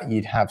top of that,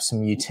 you'd have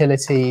some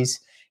utilities,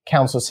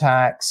 council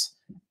tax.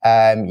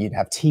 You'd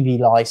have TV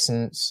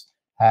license.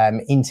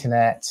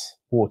 Internet,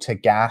 water,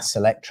 gas,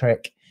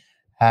 electric,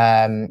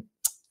 and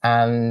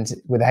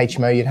with a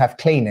HMO you'd have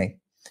cleaning.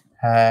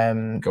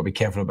 Got to be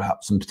careful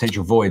about some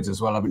potential voids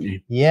as well, haven't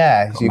you?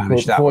 Yeah,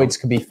 voids one.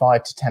 could be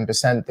 5 to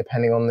 10%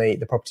 depending on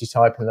the property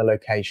type and the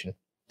location.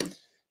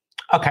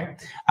 Okay,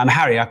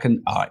 Harry, all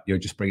right, you're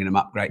just bringing them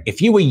up. Great.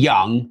 If you were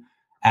young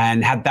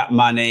and had that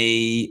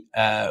money,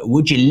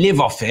 would you live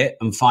off it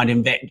and find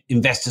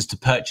investors to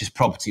purchase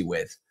property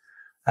with?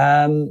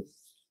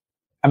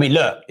 I mean,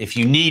 look, if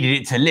you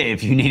needed it to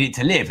live, you need it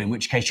to live, in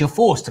which case you're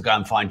forced to go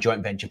and find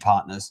joint venture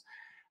partners.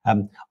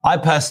 I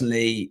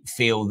personally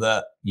feel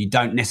that you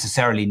don't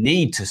necessarily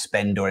need to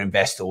spend or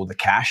invest all the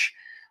cash.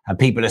 And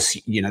people are,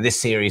 this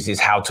series is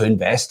how to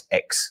invest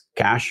X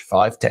cash,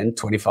 5, 10,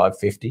 25,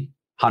 50,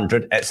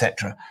 100,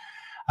 etc.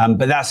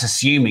 But that's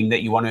assuming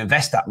that you want to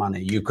invest that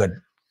money. You could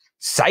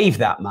save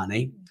that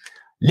money,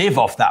 live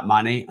off that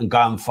money, and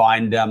go and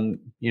find,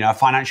 a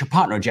financial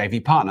partner, a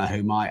JV partner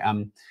who might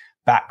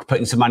back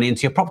putting some money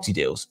into your property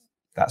deals.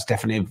 That's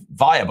definitely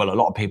viable. A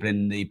lot of people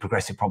in the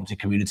progressive property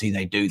community,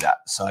 they do that.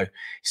 So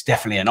it's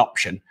definitely an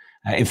option.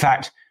 In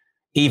fact,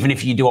 even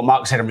if you do what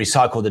Mark said and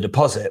recycle the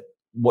deposit,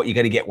 what you're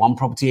going to get one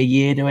property a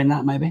year doing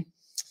that, maybe?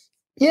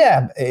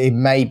 Yeah, it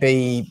may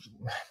be,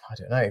 I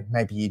don't know,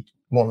 maybe you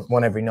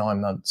one every 9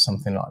 months,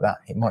 something like that.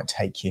 It might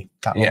take you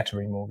that long to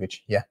remortgage.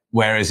 Yeah.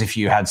 Whereas if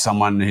you had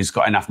someone who's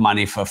got enough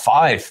money for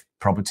 5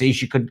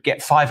 properties, you could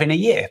get 5 in a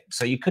year.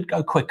 So you could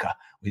go quicker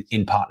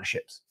in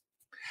partnerships.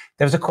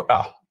 There was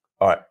all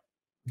right.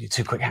 You're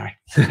too quick, Harry.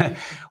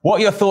 What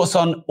are your thoughts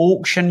on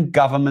auction,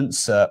 government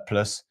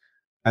surplus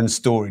and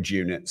storage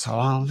units?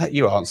 I'll let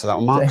you answer that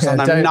one, Mark, because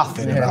I know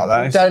nothing about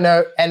those. Don't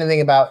know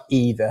anything about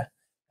either.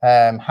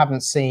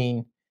 Haven't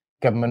seen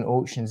government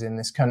auctions in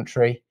this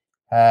country.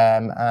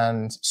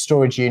 And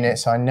storage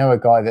units, I know a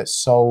guy that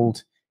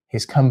sold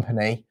his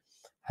company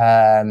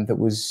that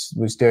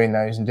was doing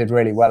those and did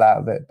really well out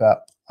of it,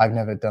 but I've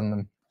never done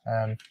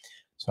them.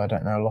 So I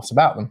don't know a lot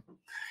about them.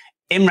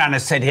 Imran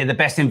has said here, the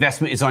best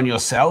investment is on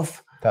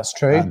yourself. That's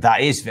true.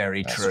 That is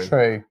very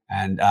true.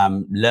 And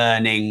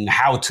learning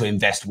how to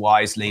invest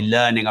wisely,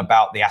 learning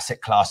about the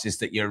asset classes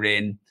that you're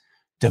in,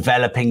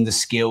 developing the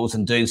skills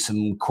and doing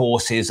some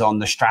courses on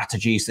the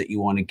strategies that you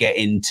want to get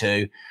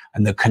into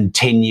and the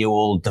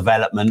continual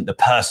development, the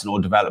personal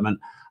development.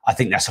 I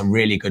think that's a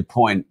really good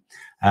point.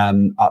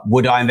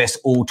 Would I invest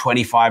all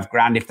 25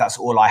 grand if that's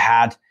all I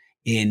had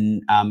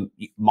in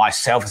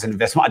myself as an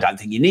investment? I don't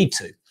think you need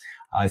to.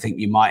 I think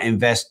you might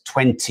invest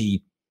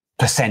 20%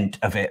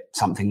 of it,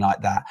 something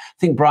like that. I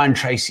think Brian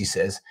Tracy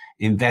says,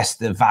 invest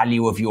the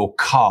value of your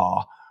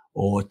car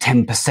or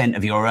 10%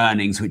 of your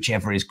earnings,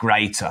 whichever is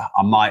greater.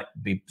 I might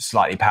be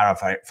slightly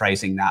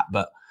paraphrasing that,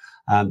 but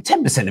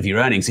 10% of your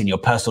earnings in your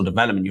personal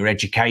development, your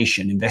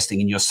education,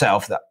 investing in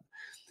yourself, that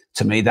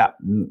to me, that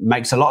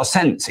makes a lot of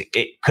sense.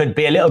 It could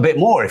be a little bit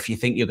more if you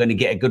think you're going to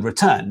get a good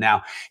return.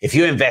 Now, if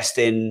you invest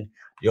in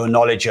your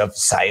knowledge of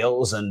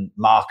sales and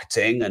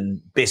marketing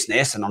and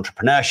business and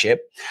entrepreneurship,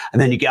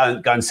 and then you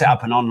go and set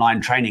up an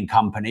online training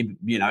company,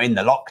 in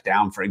the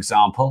lockdown, for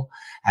example,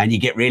 and you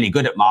get really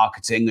good at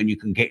marketing and you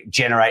can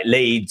generate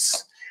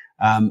leads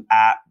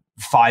at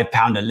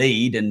 £5 a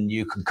lead and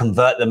you can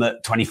convert them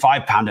at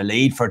 £25 a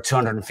lead for a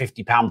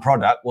 £250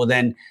 product, well,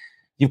 then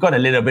you've got a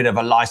little bit of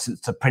a license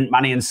to print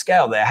money and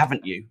scale there,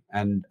 haven't you?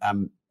 And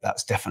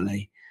that's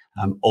definitely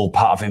all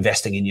part of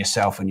investing in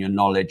yourself and your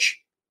knowledge.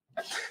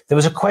 There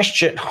was a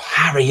question. Oh,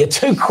 Harry, you're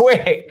too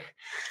quick.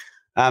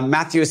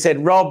 Matthew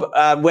said, Rob,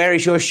 where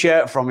is your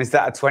shirt from? Is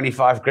that a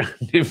 25 grand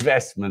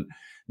investment?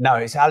 No,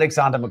 it's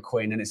Alexander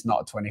McQueen and it's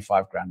not a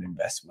 25 grand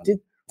investment.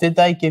 Did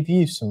they give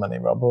you some money,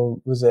 Rob,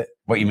 or was it?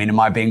 What you mean, am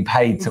I being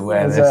paid to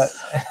wear this?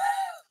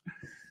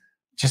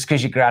 Just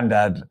because your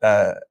granddad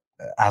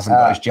hasn't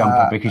got his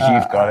jumper because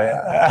you've got it.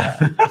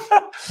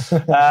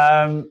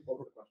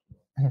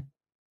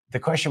 The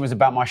question was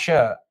about my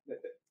shirt.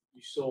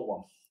 You saw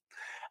one.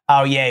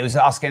 Oh, yeah. He was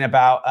asking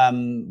about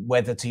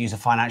whether to use a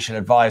financial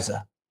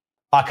advisor.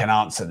 I can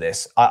answer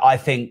this. I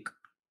think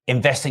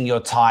investing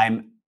your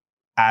time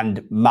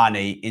and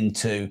money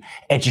into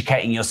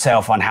educating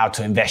yourself on how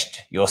to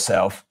invest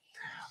yourself.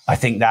 I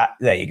think that,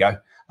 there you go.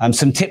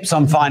 Some tips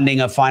on finding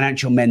a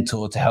financial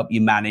mentor to help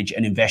you manage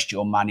and invest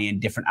your money in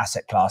different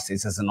asset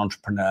classes as an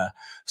entrepreneur.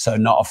 So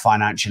not a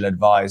financial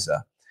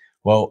advisor.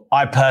 Well,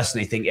 I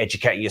personally think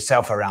educating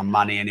yourself around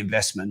money and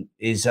investment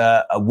is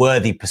a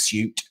worthy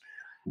pursuit.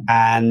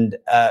 And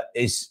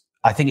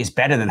I think it's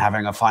better than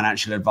having a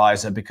financial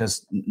advisor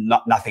because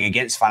nothing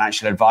against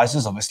financial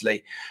advisors,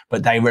 obviously,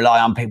 but they rely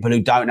on people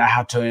who don't know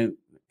how to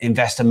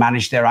invest and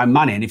manage their own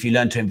money. And if you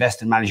learn to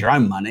invest and manage your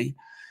own money,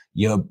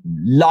 you're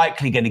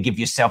likely going to give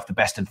yourself the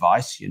best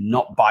advice. You're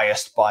not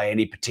biased by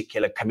any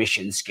particular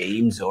commission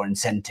schemes or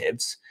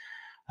incentives.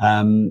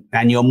 And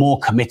you're more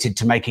committed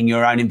to making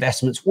your own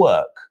investments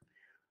work.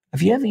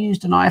 Have you ever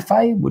used an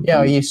IFA?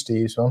 I used to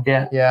use one.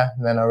 Yeah.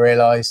 And then I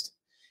realized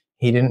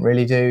he didn't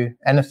really do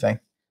anything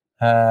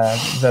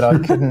that I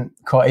couldn't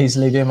quite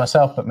easily do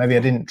myself, but maybe I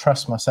didn't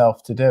trust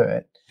myself to do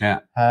it.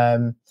 Yeah.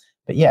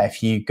 But yeah,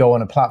 if you go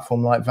on a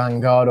platform like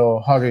Vanguard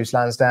or Hargreaves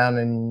Lansdown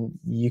and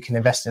you can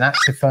invest in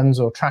active funds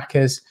or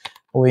trackers,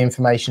 all the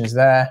information's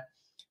there.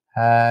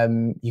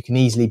 You can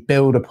easily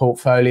build a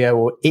portfolio,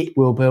 or it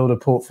will build a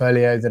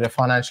portfolio that a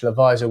financial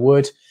advisor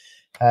would.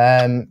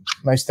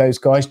 Most of those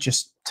guys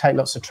just take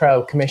lots of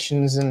trail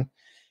commissions and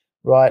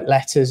write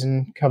letters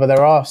and cover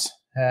their arse.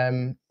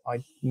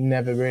 I've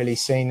never really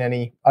seen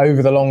any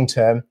over the long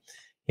term.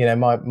 You know,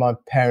 my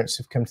parents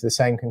have come to the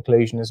same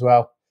conclusion as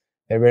well.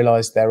 They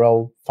realised their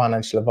old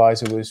financial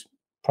advisor was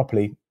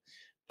properly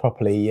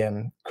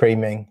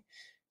creaming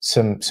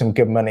some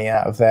good money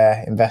out of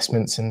their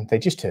investments, and they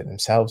just do it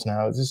themselves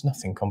now. There's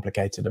nothing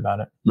complicated about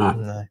it.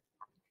 No.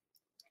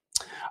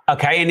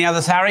 Okay, any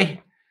others,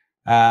 Harry?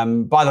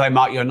 By the way,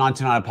 Mark, your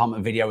 99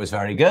 apartment video was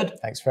very good.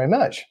 Thanks very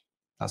much.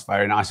 That's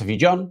very nice of you,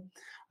 John.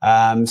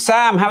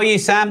 Sam, how are you,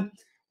 Sam?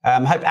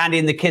 Hope Andy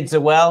and the kids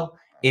are well.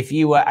 If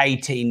you were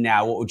 18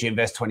 now, what would you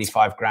invest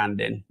 25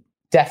 grand in?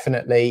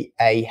 Definitely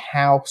a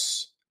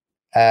house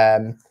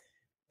that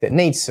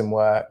needs some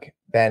work.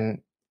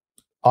 Then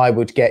I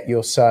would get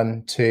your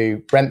son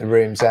to rent the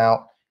rooms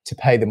out, to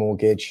pay the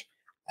mortgage.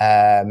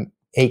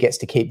 He gets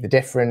to keep the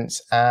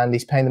difference, and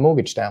he's paying the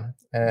mortgage down.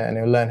 And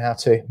he'll learn how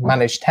to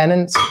manage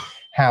tenants,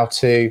 how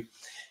to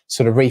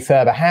sort of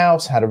refurb a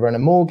house, how to run a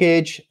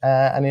mortgage,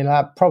 and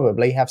he'll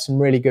probably have some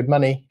really good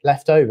money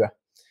left over.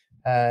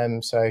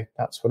 So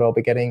that's what I'll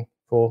be getting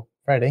for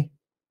Freddie.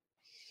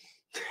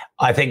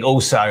 I think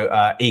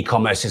also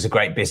e-commerce is a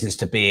great business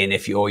to be in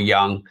if you're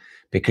young,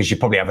 because you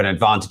probably have an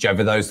advantage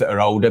over those that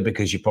are older,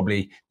 because you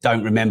probably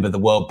don't remember the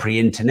world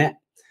pre-internet.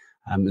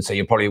 And so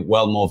you're probably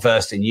well more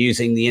versed in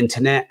using the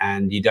internet,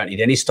 and you don't need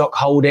any stock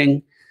holding,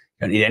 you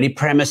don't need any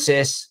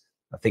premises.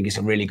 I think it's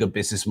a really good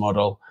business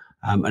model.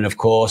 And of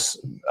course,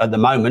 at the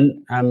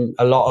moment,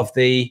 a lot of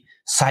the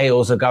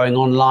sales are going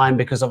online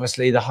because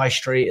obviously the high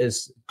street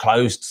is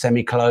closed,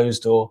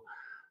 semi-closed, or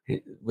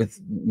with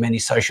many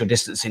social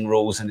distancing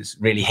rules, and it's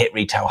really hit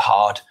retail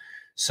hard.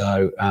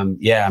 So,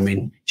 yeah, I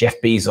mean, Jeff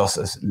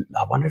Bezos,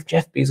 I wonder if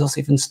Jeff Bezos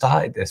even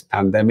started this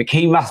pandemic.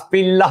 He must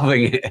be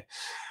loving it.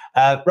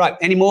 Right,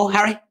 any more,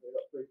 Harry? We've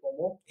got 3, 4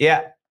 more.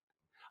 Yeah.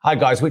 Hi,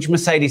 guys. Which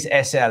Mercedes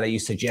SL are you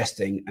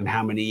suggesting, and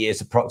how many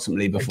years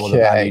approximately before the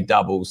value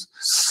doubles?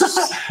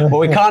 Well,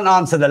 we can't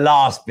answer the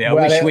last bit. I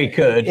wish we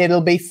could.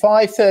 It'll be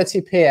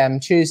 5:30 p.m.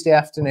 Tuesday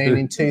afternoon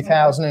in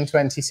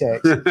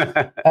 2026.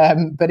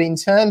 But in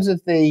terms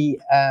of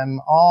the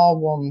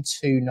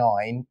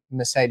R129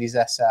 Mercedes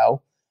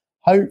SL,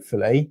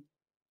 hopefully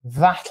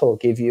that'll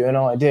give you an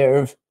idea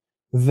of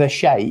the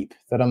shape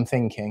that I'm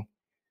thinking.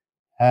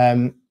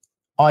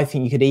 I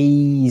think you could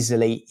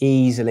easily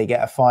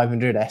get a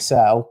 500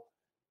 SL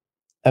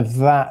of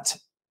that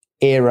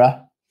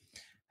era.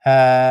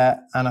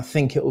 And I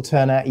think it will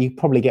turn out, you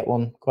probably get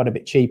one quite a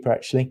bit cheaper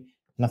actually.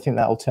 And I think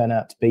that will turn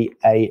out to be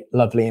a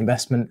lovely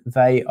investment.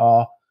 They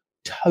are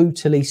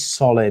totally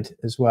solid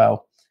as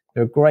well.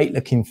 They're a great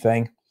looking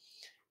thing.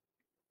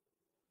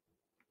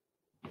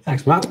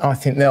 Thanks, Matt. I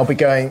think they'll be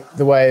going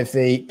the way of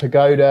the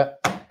Pagoda,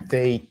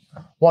 the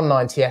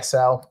 190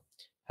 SL.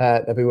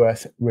 They'll be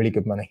worth really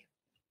good money.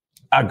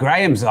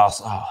 Graham's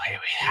asked,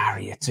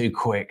 Harry, you're too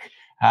quick.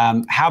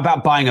 How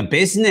about buying a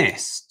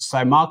business?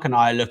 So Mark and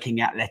I are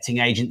looking at letting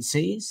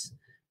agencies,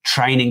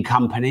 training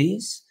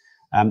companies.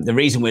 The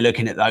reason we're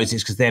looking at those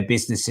is because they're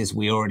businesses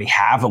we already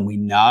have and we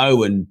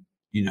know. And,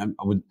 you know,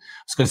 I was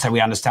going to say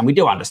we understand. We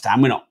do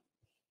understand.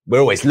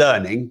 We're always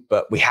learning,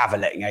 but we have a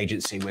letting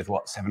agency with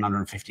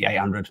 750,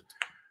 800.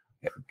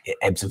 It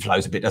ebbs and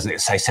flows a bit, doesn't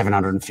it? Say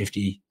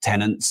 750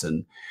 tenants.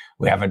 And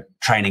we have a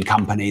training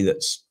company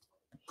that's,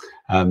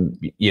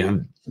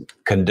 can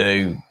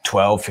do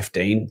 12,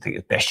 15, I think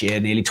it's best year,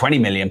 nearly 20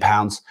 million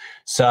pounds.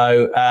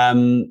 So,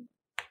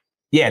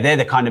 they're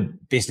the kind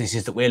of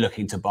businesses that we're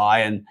looking to buy.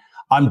 And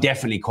I'm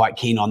definitely quite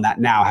keen on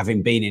that now,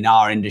 having been in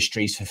our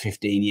industries for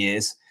 15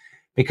 years,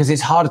 because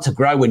it's harder to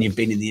grow when you've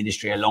been in the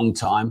industry a long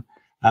time.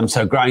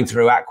 So growing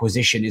through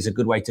acquisition is a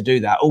good way to do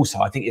that. Also,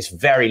 I think it's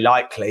very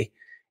likely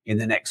in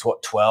the next,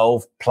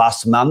 12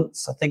 plus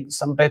months, I think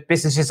some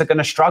businesses are going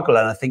to struggle,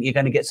 and I think you're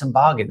going to get some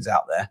bargains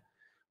out there.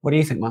 What do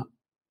you think, Mark?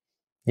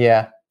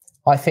 Yeah,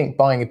 I think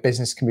buying a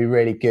business can be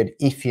really good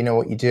if you know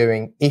what you're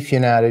doing, if you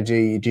know how to do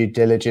your due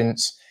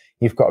diligence,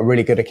 you've got a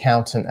really good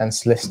accountant and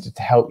solicitor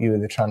to help you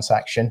with the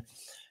transaction.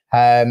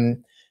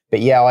 But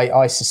yeah,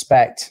 I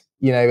suspect,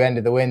 end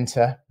of the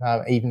winter,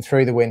 even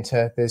through the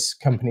winter, there's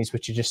companies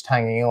which are just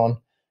hanging on.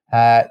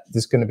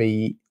 There's going to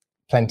be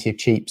plenty of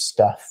cheap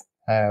stuff,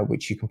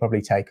 which you can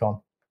probably take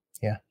on.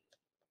 Yeah.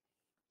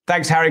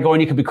 Thanks, Harry. Go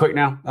on. You can be quick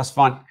now. That's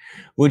fine.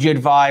 Would you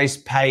advise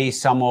pay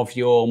some of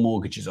your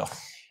mortgages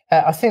off?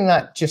 I think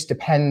that just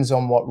depends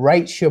on what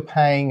rates you're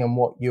paying and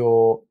what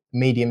your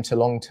medium to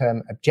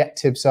long-term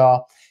objectives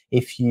are.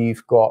 If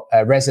you've got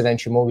a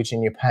residential mortgage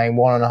and you're paying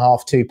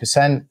 1.5%,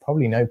 2%,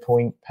 probably no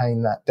point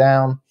paying that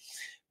down.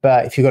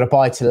 But if you've got a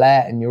buy to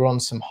let and you're on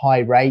some high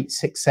rate,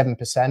 6,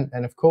 7%,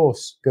 then of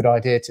course, good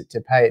idea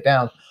to pay it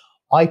down.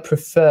 I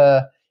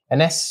prefer,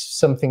 unless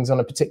something's on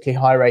a particularly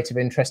high rate of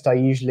interest, I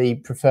usually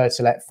prefer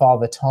to let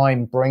Father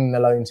Time bring the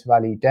loan to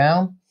value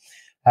down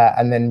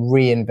and then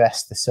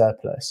reinvest the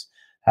surplus.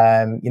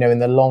 In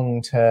the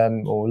long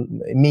term or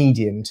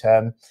medium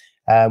term,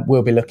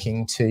 we'll be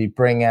looking to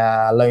bring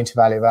our loan to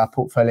value of our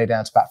portfolio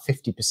down to about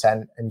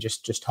 50% and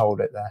just hold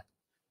it there.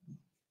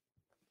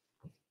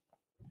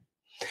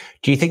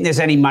 Do you think there's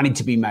any money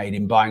to be made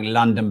in buying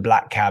London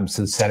black cabs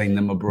and selling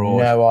them abroad?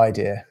 No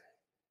idea.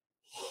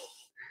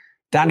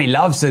 Danny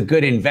loves a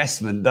good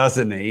investment,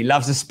 doesn't he? He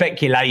loves a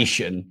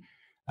speculation.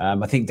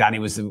 I think Danny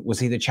was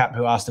he the chap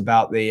who asked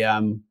about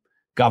the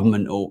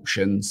government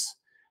auctions?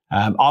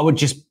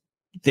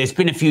 There's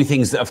been a few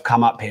things that have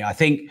come up here. I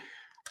think,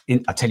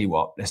 I'll tell you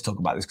what, let's talk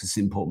about this because it's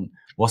important.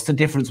 What's the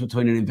difference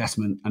between an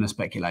investment and a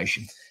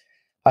speculation?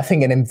 I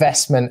think an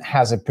investment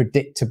has a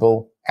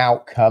predictable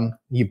outcome.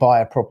 You buy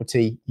a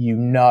property, you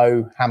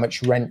know how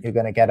much rent you're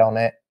going to get on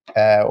it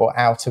or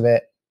out of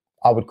it.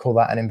 I would call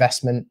that an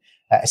investment.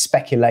 A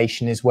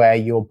speculation is where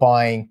you're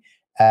buying,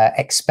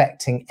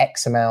 expecting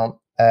X amount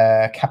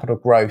capital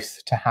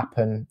growth to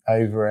happen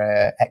over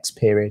a X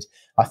period.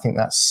 I think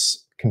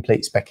that's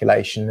complete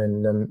speculation,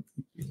 and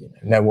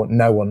no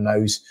one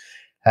knows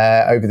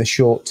over the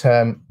short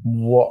term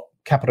what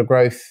capital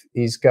growth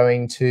is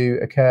going to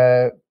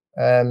occur.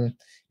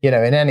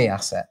 In any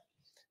asset.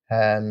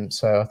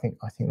 So I think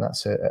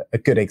that's a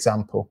good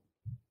example.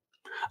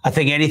 I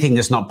think anything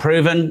that's not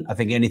proven, I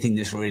think anything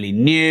that's really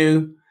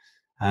new,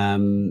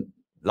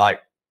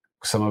 like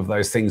some of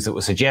those things that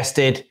were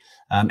suggested,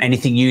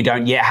 anything you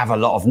don't yet have a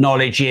lot of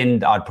knowledge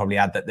in, I'd probably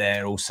add that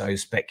they're also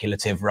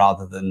speculative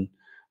rather than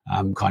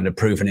kind of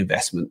proven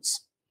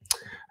investments.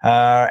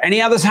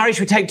 Any others, Harry?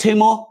 Should we take two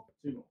more?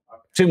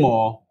 Two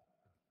more.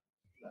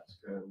 Let's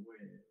go with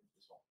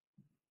this one.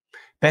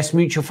 Best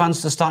mutual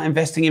funds to start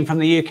investing in from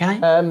the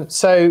UK?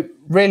 So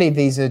really,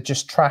 these are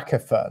just tracker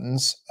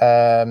funds,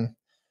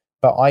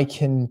 but I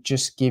can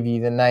just give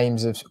you the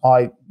names of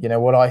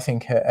what I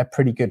think are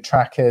pretty good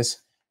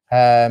trackers.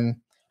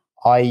 I'm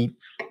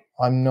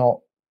not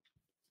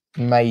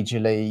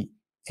majorly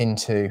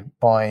into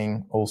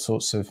buying all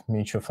sorts of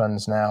mutual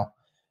funds now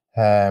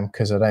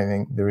because I don't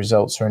think the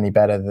results are any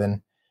better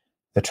than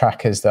the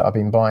trackers that I've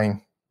been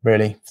buying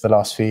really for the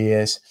last few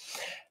years.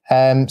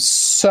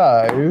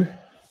 So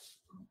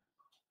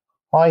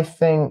I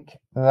think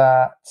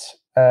that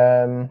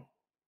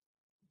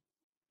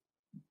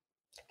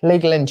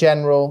Legal &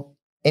 General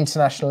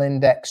International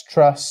Index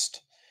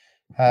Trust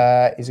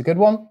is a good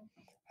one.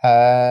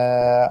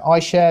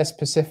 iShares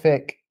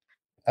Pacific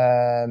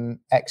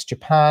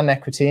ex-Japan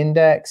Equity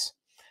Index,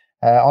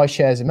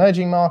 iShares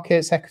Emerging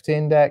Markets Equity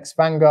Index,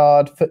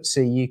 Vanguard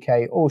FTSE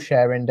UK All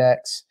Share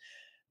Index,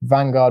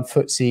 Vanguard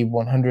FTSE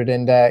 100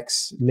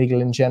 Index,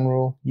 Legal &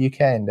 General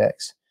UK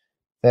Index.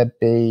 They'd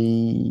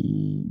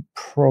be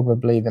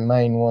probably the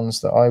main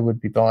ones that I would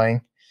be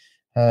buying.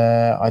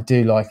 I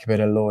do like a bit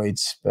of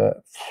Lloyd's,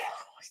 but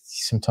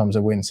sometimes I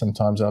win,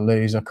 sometimes I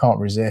lose. I can't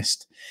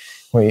resist.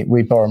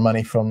 We borrow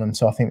money from them,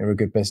 so I think they're a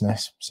good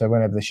business. So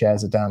whenever the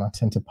shares are down, I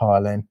tend to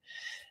pile in.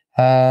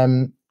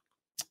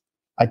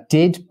 I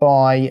did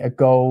buy a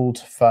gold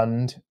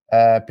fund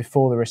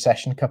before the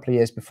recession, a couple of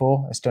years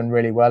before. It's done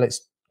really well.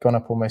 It's gone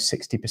up almost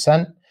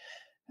 60%.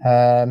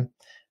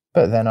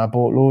 But then I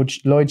bought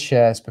Lloyd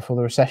shares before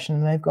the recession,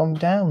 and they've gone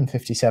down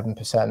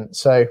 57%.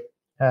 So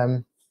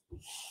there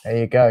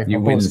you go. You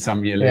win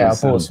some, you lose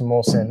some. Yeah, I bought some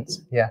more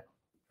since. Yeah.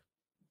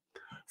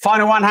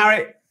 Final one,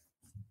 Harry.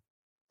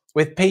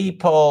 With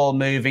people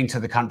moving to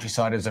the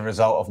countryside as a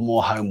result of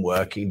more home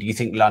working, do you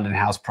think London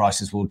house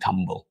prices will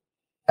tumble?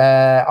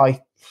 I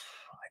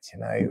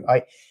don't know.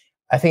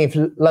 I think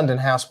if London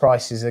house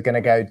prices are going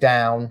to go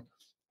down,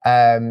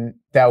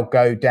 they'll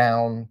go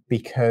down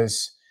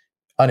because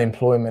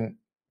unemployment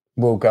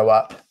will go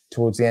up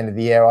towards the end of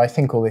the year. I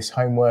think all this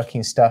home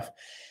working stuff,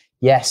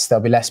 yes,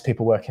 there'll be less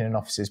people working in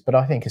offices, but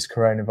I think as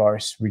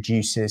coronavirus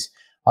reduces,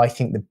 I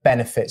think the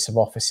benefits of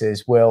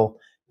offices will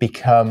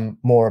become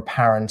more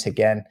apparent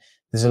again.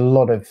 There's a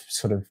lot of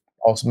sort of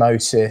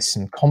osmosis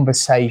and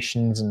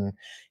conversations and,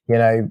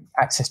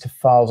 access to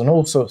files and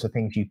all sorts of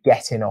things you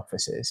get in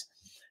offices.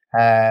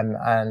 And,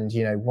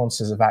 once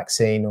there's a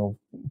vaccine or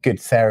good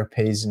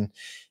therapies and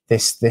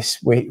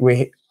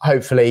we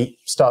hopefully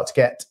start to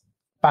get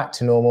back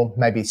to normal,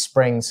 maybe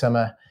spring,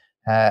 summer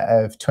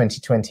of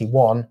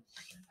 2021,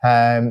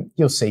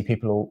 you'll see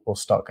people will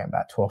start going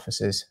back to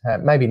offices.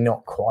 Maybe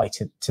not quite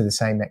to the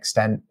same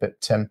extent,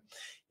 but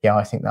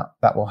I think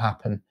that will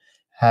happen.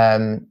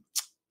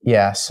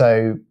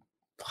 So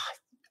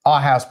our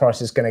house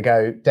price is going to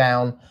go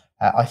down.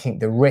 I think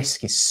the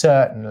risk is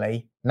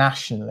certainly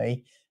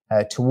nationally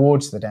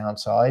towards the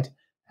downside,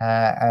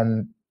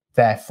 and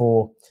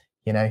therefore,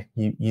 you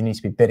need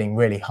to be bidding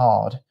really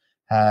hard.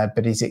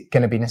 But is it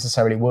going to be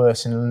necessarily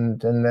worse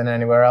than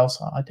anywhere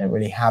else? I don't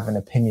really have an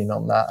opinion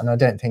on that, and I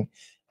don't think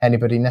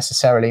anybody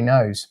necessarily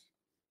knows.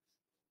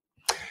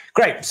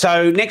 Great.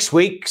 So next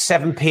week,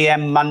 7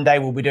 p.m. Monday,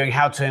 we'll be doing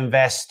how to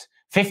invest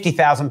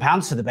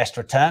 £50,000 for the best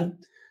return.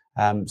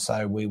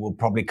 So we will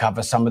probably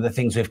cover some of the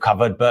things we've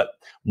covered, but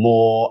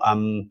more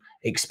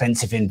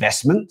expensive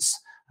investments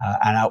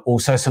and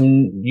also some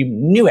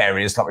new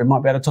areas, like we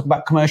might be able to talk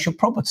about commercial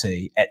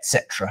property,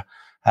 etc.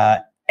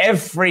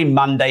 every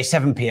Monday,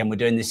 7 p.m., we're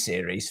doing this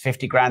series,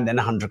 50 grand, then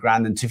 100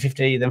 grand, then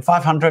 250, then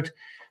 500.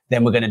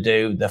 Then we're going to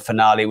do the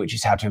finale, which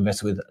is how to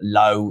invest with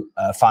low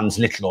funds,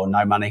 little or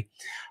no money.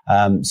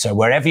 So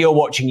wherever you're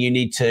watching, you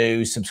need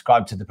to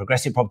subscribe to the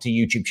Progressive Property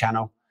YouTube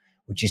channel,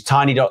 which is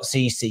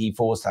tiny.cc/pp,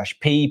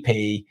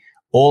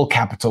 all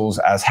capitals,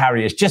 as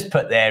Harry has just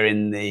put there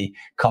in the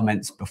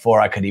comments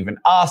before I could even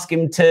ask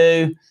him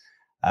to.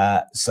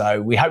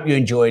 So we hope you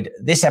enjoyed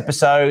this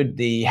episode,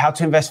 the how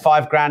to invest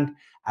 5 grand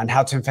and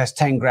how to invest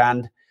 10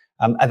 grand.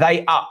 Are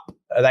they up?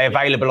 Are they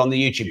available on the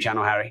YouTube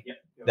channel, Harry? Yep.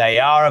 They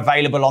are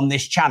available on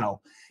this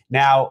channel.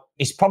 Now,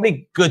 it's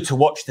probably good to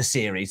watch the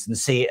series and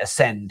see it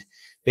ascend,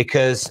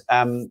 because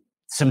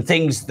some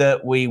things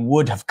that we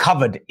would have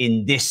covered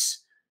in this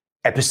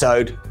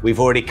episode, we've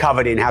already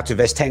covered in how to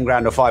invest 10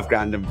 grand or 5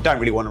 grand, and don't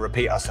really want to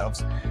repeat ourselves.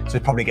 So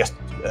it's probably just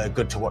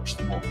good to watch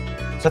them all.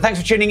 So thanks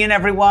for tuning in,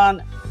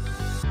 everyone.